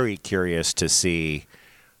very curious to see,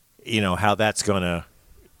 how that's gonna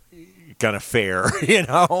fare.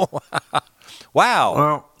 Wow.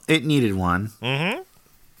 Well, it needed one. Mm-hmm.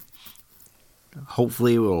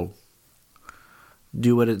 Hopefully, it will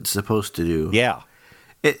do what it's supposed to do. Yeah.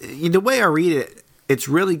 The way I read it, it's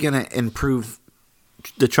really going to improve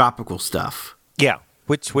the tropical stuff. Yeah,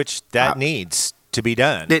 which that needs to be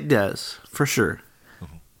done. It does, for sure.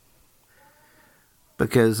 Mm-hmm.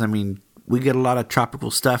 Because, we get a lot of tropical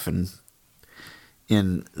stuff in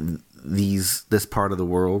this part of the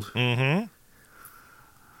world. Mm-hmm.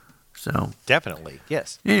 So definitely,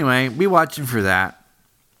 yes. Anyway, be watching for that.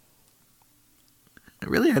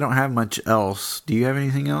 Really, I don't have much else. Do you have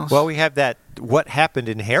anything else? Well, we have that what happened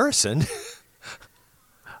in Harrison.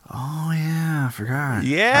 Oh yeah, I forgot.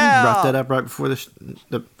 Yeah. I brought that up right before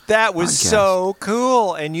the That was podcast. so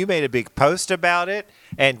cool, and you made a big post about it,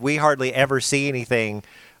 and we hardly ever see anything.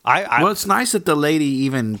 Well, it's nice that the lady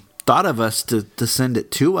even thought of us to send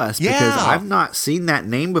it to us because Yeah. I've not seen that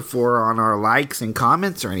name before on our likes and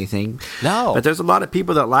comments or anything. No. But there's a lot of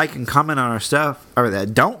people that like and comment on our stuff, or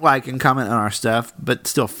that don't like and comment on our stuff, but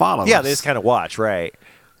still follow Yeah, us. they just kind of watch, right?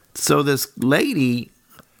 So this lady,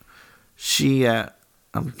 she,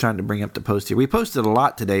 I'm trying to bring up the post here. We posted a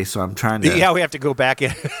lot today, so I'm trying to Yeah, we have to go back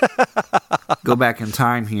in. go back in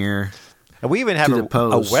time here. And we even have To the a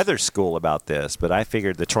post. weather school about this, but I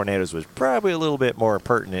figured the tornadoes was probably a little bit more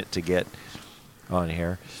pertinent to get on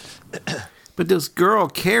here. But this girl,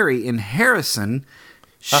 Carrie, in Harrison,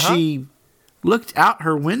 Uh-huh. she looked out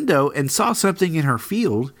her window and saw something in her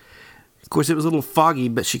field. Of course, it was a little foggy,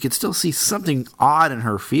 but she could still see something odd in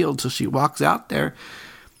her field. So she walks out there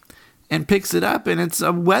and picks it up, and it's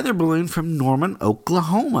a weather balloon from Norman,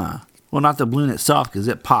 Oklahoma. Well, not the balloon itself, because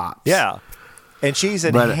it pops. Yeah. And she's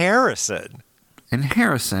in But- Harrison. In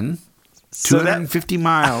Harrison, So that- 250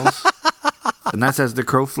 miles, and that's as the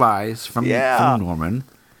crow flies from Norman.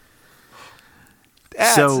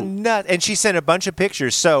 That's So- nuts. And she sent a bunch of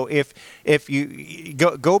pictures. So if you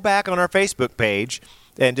go back on our Facebook page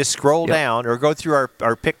and just scroll Yep. down or go through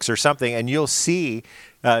our pics or something, and you'll see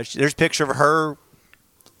there's a picture of her,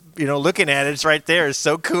 looking at it. It's right there. It's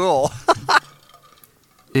so cool.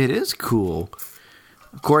 It is cool.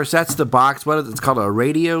 Of course, that's the box. What is it? It's called a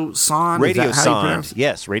radio sonde. Is that how you pronounce Radiosonde. it?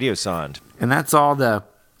 Yes, Radiosonde. And that's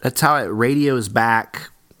how it radios back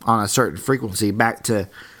on a certain frequency back to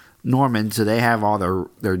Norman, so they have all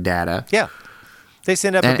their data. Yeah. They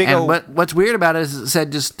send up a And, big and old... what's weird about it is it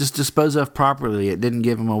said just dispose of properly. It didn't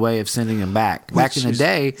give them a way of sending them back. Back in the is-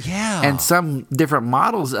 day, yeah. and some different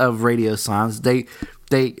models of radio sondes,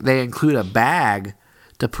 they include a bag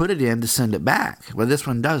to put it in to send it back. Well, this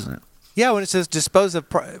one doesn't. Yeah, when it says dispose of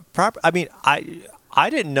proper... I mean, I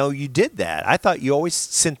didn't know you did that. I thought you always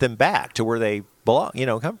sent them back to where they belong,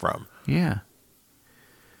 come from. Yeah.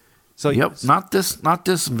 So Yep, not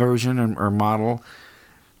this version or model.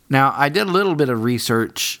 Now, I did a little bit of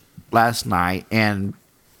research last night, and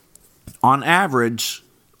on average,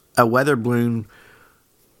 a weather balloon,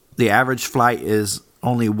 the average flight is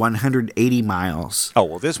only 180 miles. Oh,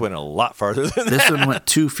 well, this went a lot farther than This that. one went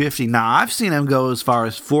 250. Now, I've seen them go as far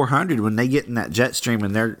as 400 when they get in that jet stream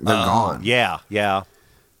and they're gone. Yeah.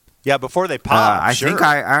 Yeah, before they pop, I sure. think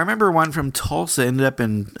I remember one from Tulsa ended up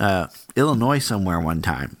in Illinois somewhere one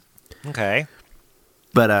time. Okay.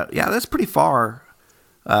 But yeah, that's pretty far.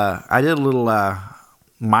 I did a little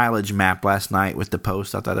mileage map last night with the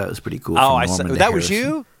post. I thought that was pretty cool. Oh, from I saw. Norman to That was Harrison.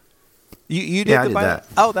 you? You did Yeah, I the did bio- that.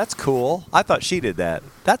 Oh, that's cool. I thought she did that.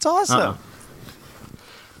 That's awesome. Uh-uh.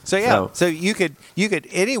 So yeah, So- so you could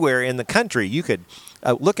anywhere in the country you could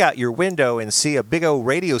look out your window and see a big old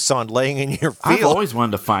radio sonde laying in your I've field. always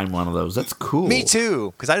wanted to find one of those. That's cool. Me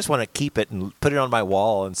too, because I just want to keep it and put it on my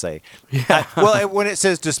wall and say, well, when it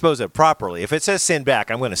says dispose of properly, if it says send back,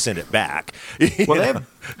 I'm going to send it back. You Well, know?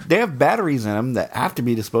 they have batteries in them that have to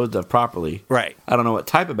be disposed of properly. Right. I don't know what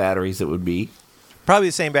type of batteries it would be. Probably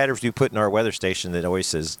the same batteries we put in our weather station that always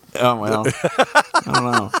says, Oh well, I don't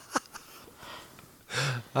know.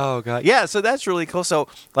 "Oh God, yeah." So that's really cool. So,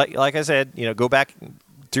 like I said, go back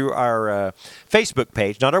through our Facebook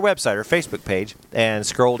page, not our website, our Facebook page, and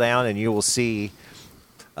scroll down, and you will see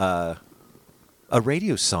a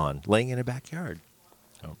radio sonde laying in a backyard.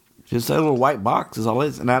 Just that little white box is all it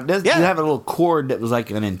is. And now it does Yeah. have a little cord that was like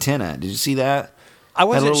an antenna. Did you see that? I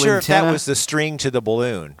wasn't little sure if that antenna? was the string to the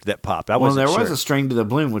balloon that popped. I Well, wasn't there sure. was a string to the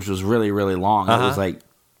balloon, which was really, really long. It was like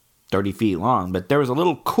 30 feet long. But there was a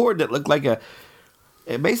little cord that looked like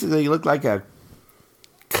it basically looked like a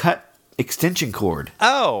cut extension cord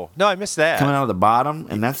Oh no, I missed that. coming out of the bottom,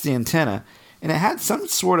 and that's the antenna. And it had some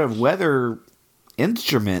sort of weather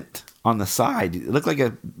instrument on the side. It looked like a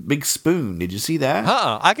big spoon. Did you see that?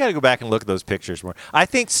 I got to go back and look at those pictures more. I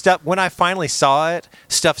think stuff when I finally saw it,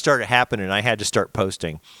 stuff started happening, and I had to start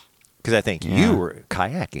posting because I think Yeah. you were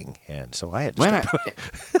kayaking, and so I had to. When Start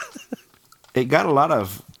it got a lot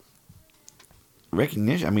of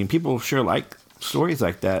recognition. I mean, people sure like stories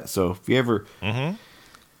like that. So if you ever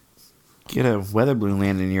get a weather balloon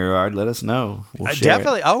land in your yard, let us know. We'll share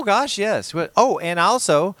Definitely. Oh gosh, yes. Oh, and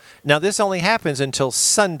also now this only happens until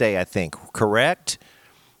Sunday, I think. Correct?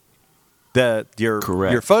 Correct.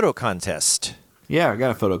 Your photo contest. It. Yeah, I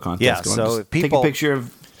got a photo contest Yeah, going. so Just if people- take a picture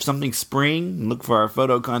of something spring and look for our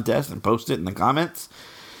photo contest and post it in the comments.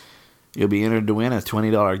 You'll be entered to win a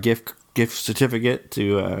 $20 gift certificate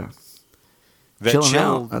to Chilling Chill-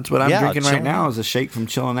 Out. That's what I'm yeah, drinking right Chilling now. Out. Is a shake from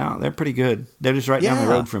Chilling Out. They're pretty good. They're just right down the Yeah.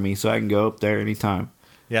 road from me, so I can go up there anytime.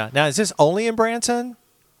 Yeah. Now, is this only in Branson?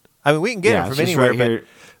 I mean, we can get Yeah, it it's from just anywhere, right here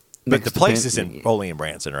but next the to place Penn- is only in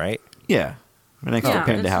Branson, right? Yeah, next to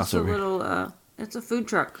Panda it's House just a over here. little. It's a food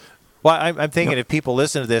truck. Well, I'm thinking if people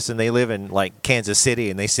listen to this and they live in like Kansas City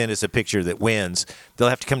and they send us a picture that wins, they'll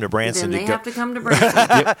have to come to Branson Then they to have go. to come to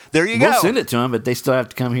Branson. There you We'll go. send it to them, but they still have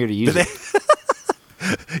to come here to use it.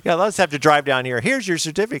 Yeah, let's have to drive down here. Here's your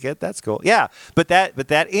certificate. That's cool. Yeah, but that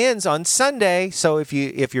ends on Sunday. So if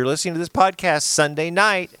you're listening to this podcast Sunday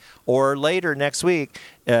night or later next week,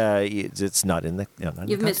 it's not in the. Not in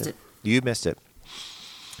You've the missed content. it. You missed it.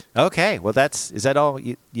 Okay. Well, is that all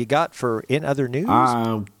you got for in other news?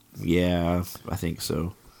 Yeah, I think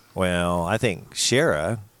so. Well, I think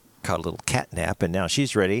Shara caught a little cat nap, and now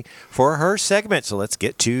she's ready for her segment. So let's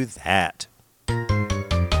get to that.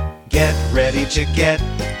 Get ready to get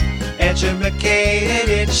educated.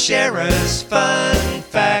 It's Shara's Fun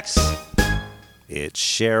Facts. It's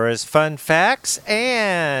Shara's Fun Facts,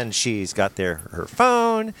 and she's got her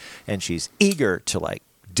phone, and she's eager to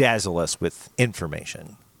dazzle us with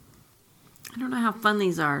information. I don't know how fun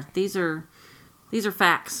these are. These are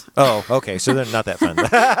facts. Oh, okay. So they're not that fun.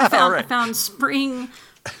 I found spring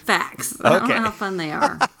facts. I don't Okay. know how fun they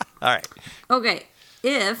are. All right. Okay,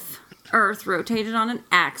 if Earth rotated on an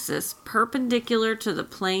axis perpendicular to the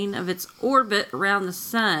plane of its orbit around the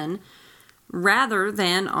sun, rather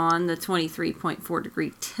than on the 23.4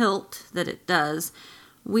 degree tilt that it does,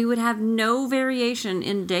 we would have no variation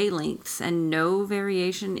in day lengths and no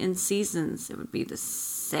variation in seasons. It would be the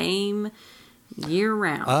same year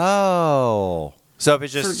round. Oh. So if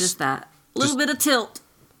it's so just that little bit of tilt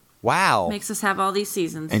wow. makes us have all these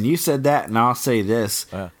seasons. And you said that, and I'll say this,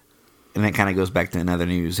 and that kind of goes back to another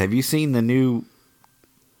news. Have you seen the new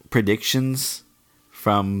predictions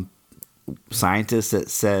from scientists that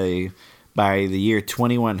say by the year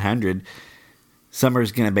 2100,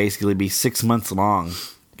 summer's going to basically be 6 months long?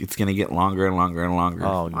 It's going to get longer and longer and longer.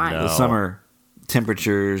 Oh, Why? no. The summer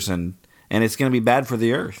temperatures, and it's going to be bad for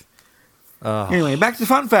the Earth. Anyway, back to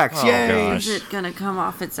fun facts. Oh, Yay! gosh. Is it going to come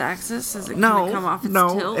off its axis? Is it No, going to come off its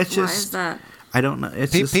no, tilt? it's Why just- is that? I don't know.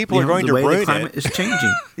 It's just, People are going the to way ruin the climate it. is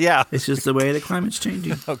changing. Yeah. It's just the way the climate's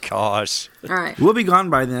changing. Oh, gosh. All right. We'll be gone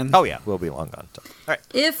by then. Oh, yeah. We'll be long gone. All right.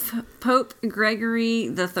 If Pope Gregory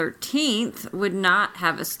XIII would not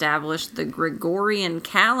have established the Gregorian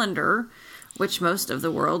calendar, which most of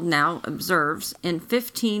the world now observes, in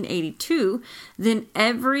 1582, then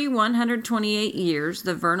every 128 years,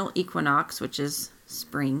 the vernal equinox, which is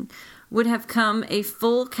spring, would have come a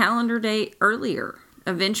full calendar day earlier,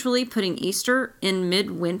 eventually putting Easter in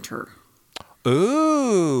midwinter.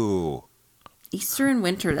 Ooh. Easter in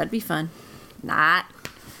winter, that'd be fun. Not.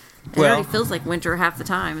 It Well- already feels like winter half the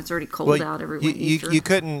time. It's already cold out every Easter. you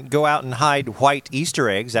couldn't go out and hide white Easter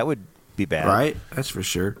eggs. That would be bad. Right? That's for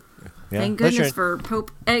sure. Yeah. Thank Unless goodness you're for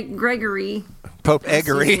Pope Gregory. Pope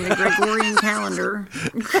Eggery. using the Gregorian calendar.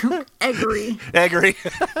 Eggery. Eggery.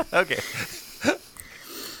 Okay.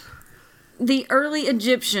 The early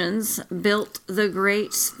Egyptians built the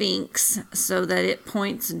Great Sphinx so that it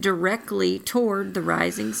points directly toward the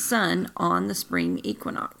rising sun on the spring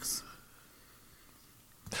equinox.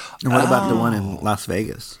 And what about the one in Las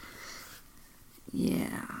Vegas?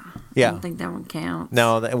 Yeah. Yeah. I don't think that one counts.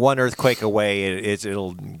 No, one earthquake away,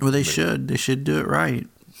 it'll. Well, they should. They should do it right.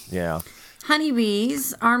 Yeah.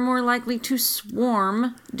 Honeybees are more likely to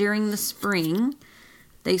swarm during the spring.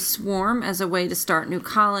 They swarm as a way to start new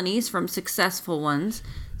colonies from successful ones.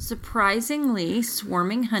 Surprisingly,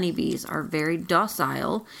 swarming honeybees are very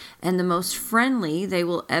docile and the most friendly they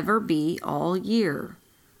will ever be all year.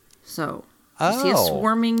 So, you see a Oh.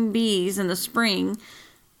 swarming bees in the spring,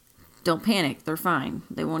 don't panic. They're fine.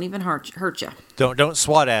 They won't even hurt you. Don't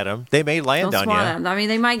swat at them. They may land Don't on swat you. at them. I mean,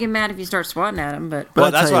 they might get mad if you start swatting at them, but Well,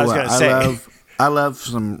 I'll that's tell what you I was gonna say. I love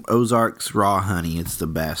some Ozarks raw honey. It's the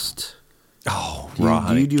best. Oh, Do raw you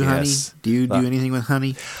honey. do honey? Yes. Do you do anything with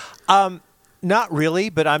honey? Not really,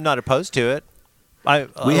 but I'm not opposed to it.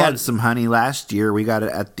 We had some honey last year. We got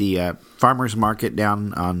it at the farmers market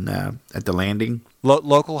down on at the landing.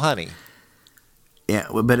 local honey. Yeah,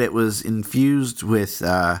 but it was infused with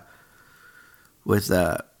was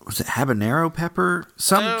it habanero pepper?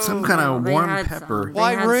 Some kind of they warm had pepper. some. They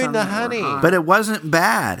Why had ruin some the that were honey? hot. But it wasn't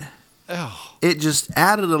bad. Oh, It just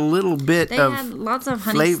added a little bit They of had lots of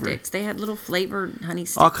honey flavor. sticks. They had little flavored honey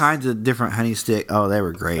sticks. all kinds of different honey stick. Oh, they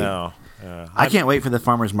were great. no. I can't wait for the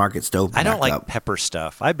farmers markets to open I don't back like up. pepper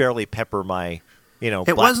stuff. I barely pepper my, It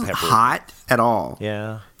black wasn't pepper. hot at all.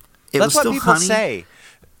 Yeah. It That's was what still people honey. say.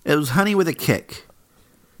 It was honey with a kick.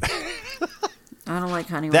 I don't like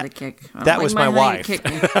honey with a kick. I don't that like was my honey wife. to kick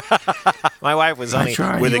me. My wife was honey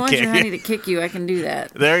tried. with If you a want your honey kick. to kick you, I can do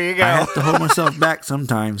that. There you go. I have to hold myself back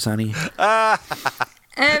sometimes, honey.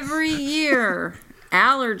 Every year,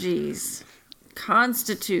 allergies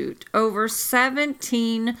constitute over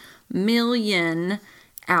 17 million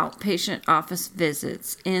outpatient office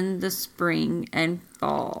visits in the spring and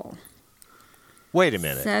fall. Wait a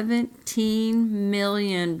minute. 17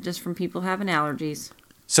 million just from people having allergies.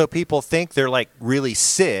 So people think they're like really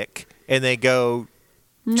sick, and they go.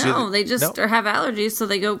 No, they just have allergies, so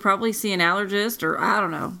they go probably see an allergist, or I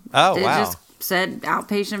don't know. Oh, They wow. just said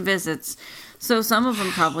outpatient visits. So some of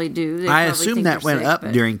them probably do. They I probably assume think that they're went sick, up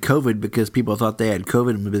but- during COVID because people thought they had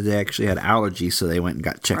COVID, but they actually had allergies, so they went and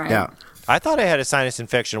got checked Right. out. I thought I had a sinus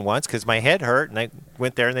infection once because my head hurt, and I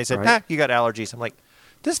went there and they said, Right. you got allergies. I'm like,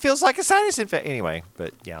 this feels like a sinus infection. Anyway,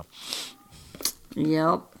 but yeah.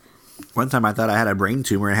 Yep. One time I thought I had a brain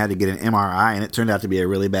tumor and had to get an MRI, and it turned out to be a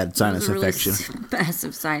really bad It sinus was a really infection.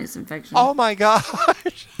 massive sinus infection. Oh my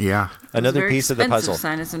gosh. Yeah. Another Very piece of the expensive puzzle.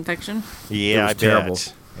 Sinus infection. Yeah, It was I terrible.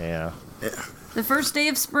 bet. Yeah. The first day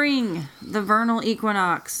of spring, the vernal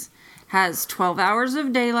equinox, has 12 hours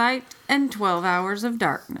of daylight and 12 hours of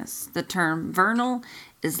darkness. The term vernal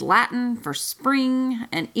is Latin for spring,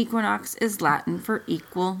 and equinox is Latin for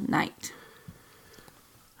equal night.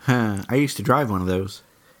 Huh. I used to drive one of those.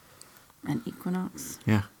 An equinox.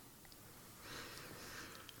 Yeah.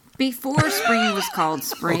 Before spring was called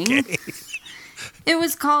spring, it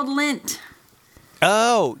was called Lent.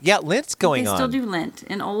 Oh, yeah, Lent's going They on. still do Lent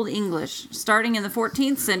in Old English. Starting in the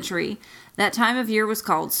 14th century, that time of year was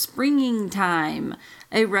called springing time,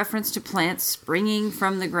 a reference to plants springing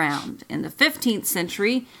from the ground. In the 15th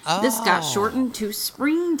century, this got shortened to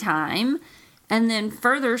springtime, and then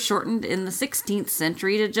further shortened in the 16th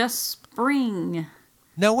century to just spring.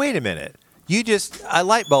 No, wait a minute. A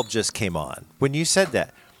light bulb just came on when you said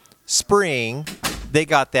that. Spring, they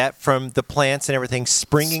got that from the plants and everything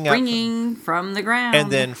springing up. Springing from the ground.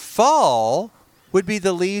 And then fall would be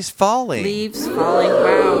the leaves falling. leaves falling.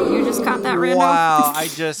 Wow, you just caught that, Randall? Wow,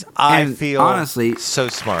 I And feel honestly- so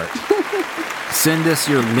smart. Send us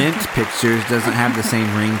your Lent pictures doesn't have the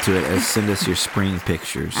same ring to it as send us your spring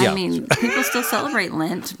pictures. Yeah. I mean, people still celebrate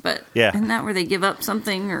Lent, but Yeah. isn't that where they give up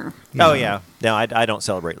something? Or Oh, yeah. No, I don't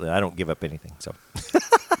celebrate Lent. I don't give up anything. So.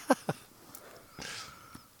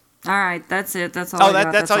 all right, that's it. That's all. Oh, I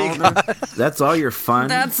got. that's all you got? That's all your fun.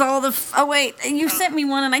 That's all the. Oh wait, you sent me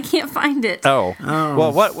one and I can't find it. Oh.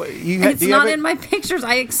 Well, what you It's do you not have it? in my pictures.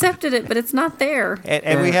 I accepted it, but it's not there.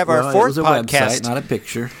 And we have our Well, fourth it was a podcast. website, not a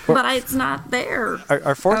picture. But it's not there.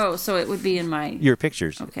 Our fourth, Oh, so it would be in my. your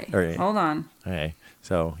pictures. Okay, All right. hold on. Okay.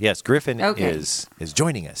 So yes, Griffin Okay. is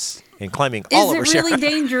joining us and climbing all Is over it really Sharon.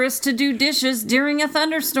 dangerous to do dishes during a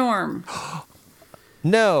thunderstorm?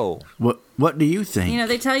 No. What do you think? You know,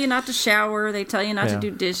 they tell you not to shower. They tell you not Yeah. to do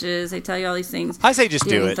dishes. They tell you all these things. I say just do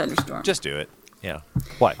during a it. Thunderstorm. Just do it. Yeah.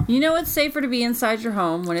 Why? You know it's safer to be inside your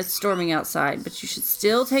home when it's storming outside, but you should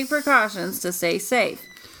still take precautions to stay safe.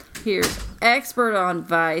 Here's expert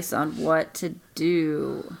advice on what to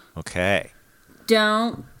do. Okay.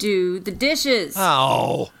 Don't do the dishes.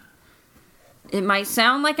 Oh. It might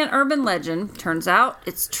sound like an urban legend. Turns out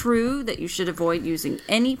it's true that you should avoid using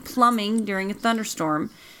any plumbing during a thunderstorm.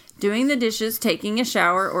 Doing the dishes, taking a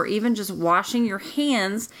shower, or even just washing your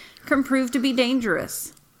hands can prove to be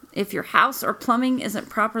dangerous. If your house or plumbing isn't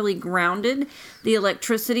properly grounded, the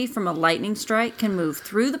electricity from a lightning strike can move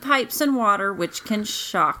through the pipes and water, which can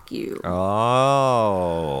shock you.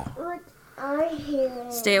 Oh.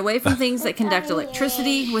 Stay away from things that conduct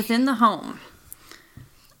electricity within the home.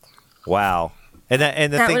 Wow. And the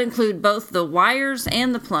That thing. would include both the wires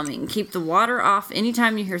and the plumbing. Keep the water off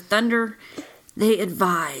anytime you hear thunder. They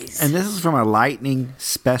advise. And this is from a lightning As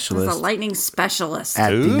specialist a lightning specialist. at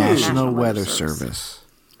the Ooh. National Weather Weather Service.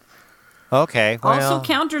 Okay. Well. Also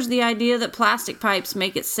counters the idea that plastic pipes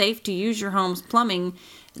make it safe to use your home's plumbing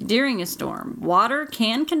during a storm. Water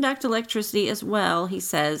can conduct electricity as well, he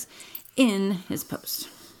says in his post.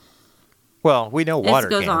 Well, we know water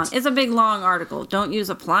It goes cans. on. It's a big long article. Don't use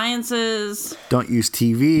appliances. Don't use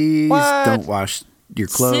TVs. What? Don't wash your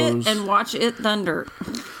clothes. Sit and watch it thunder.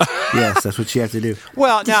 Yes, that's what you have to do.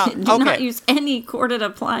 Well, now, Do okay. not use any corded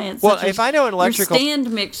appliance. Well, such as if I know an electrical- your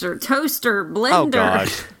stand mixer, toaster, blender. Oh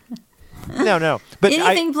gosh. No. But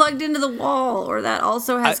Anything plugged into the wall or that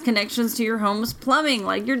also has connections to your home's plumbing,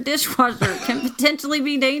 like your dishwasher, can potentially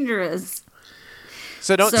be dangerous.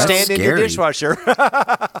 so don't So- stand in your Scary. dishwasher.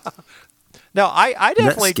 No, I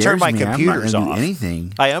definitely That turn scares my me. I'm not computers gonna do off.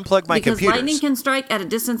 anything. I unplug my Because computers. lightning can strike at a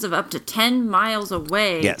distance of up to 10 miles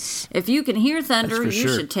away. Yes. If you can hear thunder, That's you for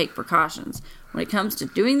sure. should take precautions. When it comes to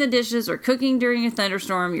doing the dishes or cooking during a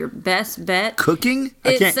thunderstorm, your best bet Cooking?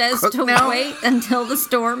 I it can't says cook to now? wait until the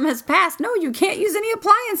storm has passed. No, you can't use any It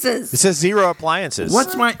appliances. says 0 appliances.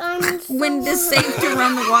 What's my? When it's safe to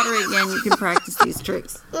run the water again, you can practice these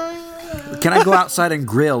tricks. Can I go outside and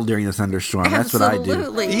grill during a thunderstorm? That's what I do.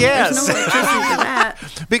 Absolutely. Yes. There's no electricity for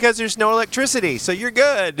that. Because there's no electricity, so you're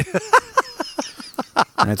good.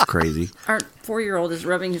 That's crazy. Our 4-year-old is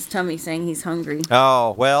rubbing his tummy, saying he's hungry.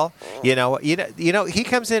 Oh well, you know, he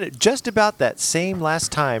comes in at just about that same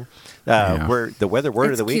last time. Where the weather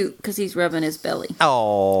word It's of the week. cute because he's rubbing his belly.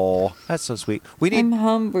 Oh, that's so sweet. We I'm need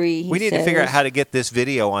hungry. we need to figure out how to get this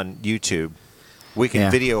video on YouTube. We can Yeah.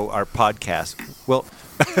 video our podcast. Well,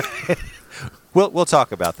 we'll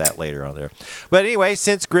talk about that later on there. But anyway,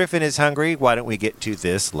 since Griffin is hungry, why don't we get to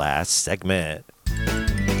this last segment?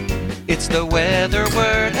 It's the weather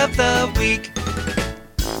word of the week.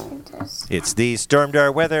 It's the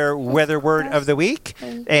Stormdar weather word of the week,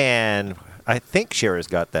 and I think Shara's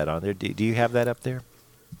got that on there. Do you have that up there?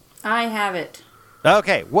 I have it.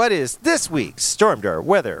 Okay, what is this week's Stormdar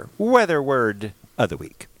weather word of the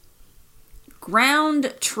week?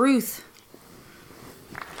 Ground truth.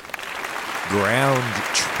 Ground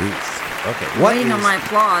truth. Okay, what Waiting is? on my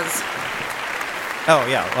applause. Oh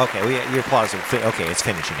yeah. Okay, your applause. Okay, it's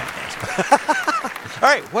finishing up, guys. All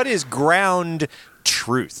right, what is ground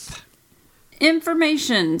truth?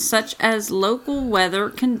 Information such as local weather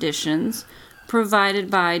conditions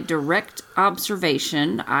provided by direct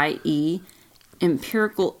observation, i.e.,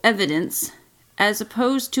 empirical evidence, as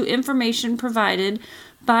opposed to information provided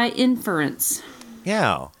by inference.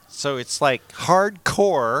 Yeah. So it's like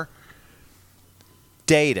hardcore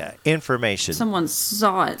data, information. Someone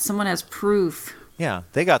saw it. Someone has proof. Yeah,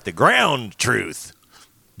 they got the ground truth.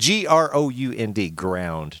 GROUND,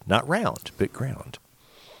 ground. Not round, but ground.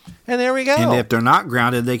 And there we go. And if they're not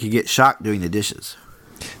grounded, they could get shocked doing the dishes.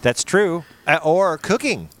 That's true. Or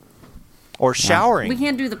cooking. Or showering. We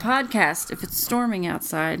can't do the podcast if it's storming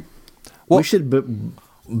outside. Well- we should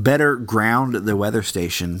better ground the weather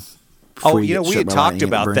station. Oh, before you know, get we struck had by talked lightning and it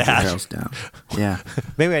about burns your that. house down. Yeah.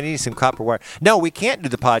 Maybe I need some copper wire. No, we can't do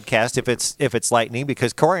the podcast if it's lightning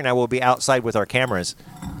because Corey and I will be outside with our cameras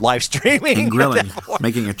live streaming. And grilling,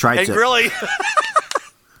 making a tri-tip. And grilling.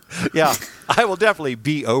 Yeah, I will definitely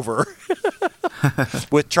be over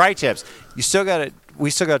with tri-tips. We still got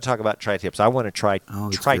to talk about tri-tips. I want to try Oh,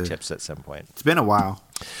 that's tri-tips at some point. It's been a while.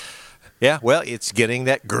 Yeah, well, it's getting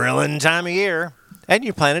that grilling time of year. And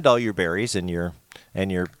you planted all your berries and your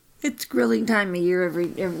It's grilling time of year every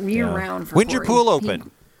year Yeah. round. For When's your Corey. pool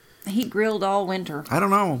open? He grilled all winter. I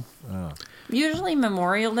don't know. Usually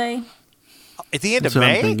Memorial Day. At the end That's of what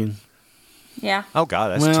I'm May? thinking. Yeah. Oh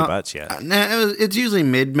God, that's too much yet. It's usually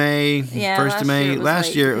mid-May, Yeah, first last of May. year it was Last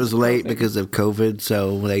late year it because was of late COVID. because of COVID,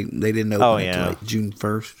 so they didn't open Oh, it yeah. until like June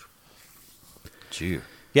 1st. Gee.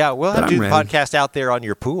 Yeah, we'll have But to do I'm the ready. podcast out there on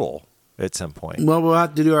your pool at some point. Well, we'll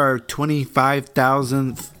have to do our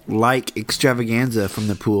 25,000th like extravaganza from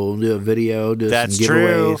the pool. Do a video, do That's some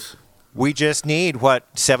true. giveaways. We just need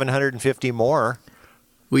 750 more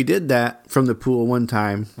We did that from the pool one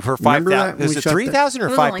time. for Remember 5,000. that when Is we it shot that? 3,000 It or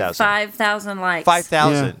was only 5,000? 5,000 likes.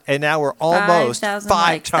 5,000. Yeah. And now we're almost 5,000 five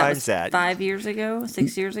likes. That times was that. 5 years ago,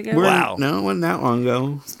 6 years ago. We're- Wow. No, it wasn't that long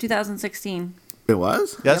ago. It's 2016. It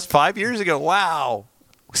was? That's 5 years ago. Wow.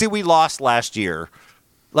 See, we lost last year.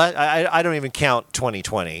 I don't even count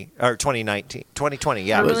 2020 or 2019. 2020,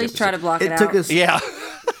 yeah. I it was- really it was- try to block it It took out. us Yeah.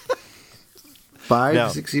 5, No.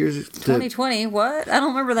 6 years to 2020, what? I don't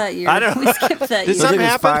remember that year. I don't- We skipped that Did year. It something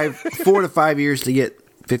took us happen? 4 to 5 years to get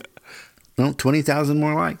 20,000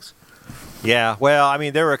 more likes. Yeah, well, I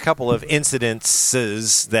mean, there were a couple of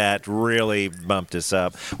incidences that really bumped us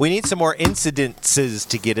up. We need some more incidences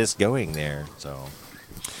to get us going there. So,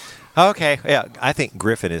 okay, yeah, I think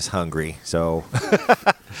Griffin is hungry. So,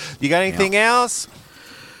 you got anything else?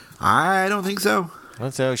 I don't think so.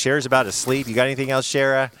 So, Cher's about to sleep. You got anything else,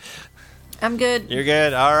 Shara? I'm good. You're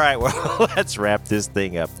good. All right. Well, let's wrap this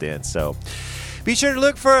thing up then. So, be sure to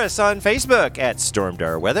look for us on Facebook at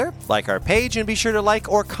Stormdar Weather. Like our page and be sure to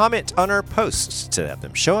like or comment on our posts to have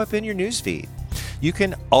them show up in your newsfeed. You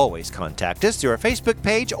can always contact us through our Facebook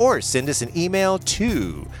page or send us an email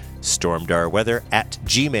to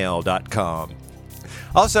stormdarweather@gmail.com.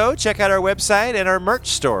 Also, check out our website and our merch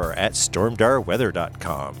store at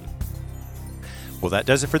stormdarweather.com. Well, that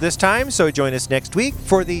does it for this time, so join us next week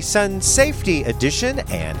for the Sun Safety Edition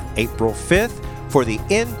and April 5th for the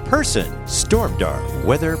in-person Stormdar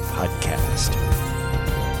Weather Podcast.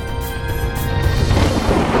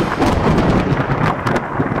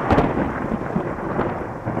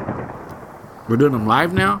 We're doing them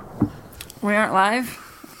live now? We aren't live.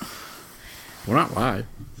 We're not live.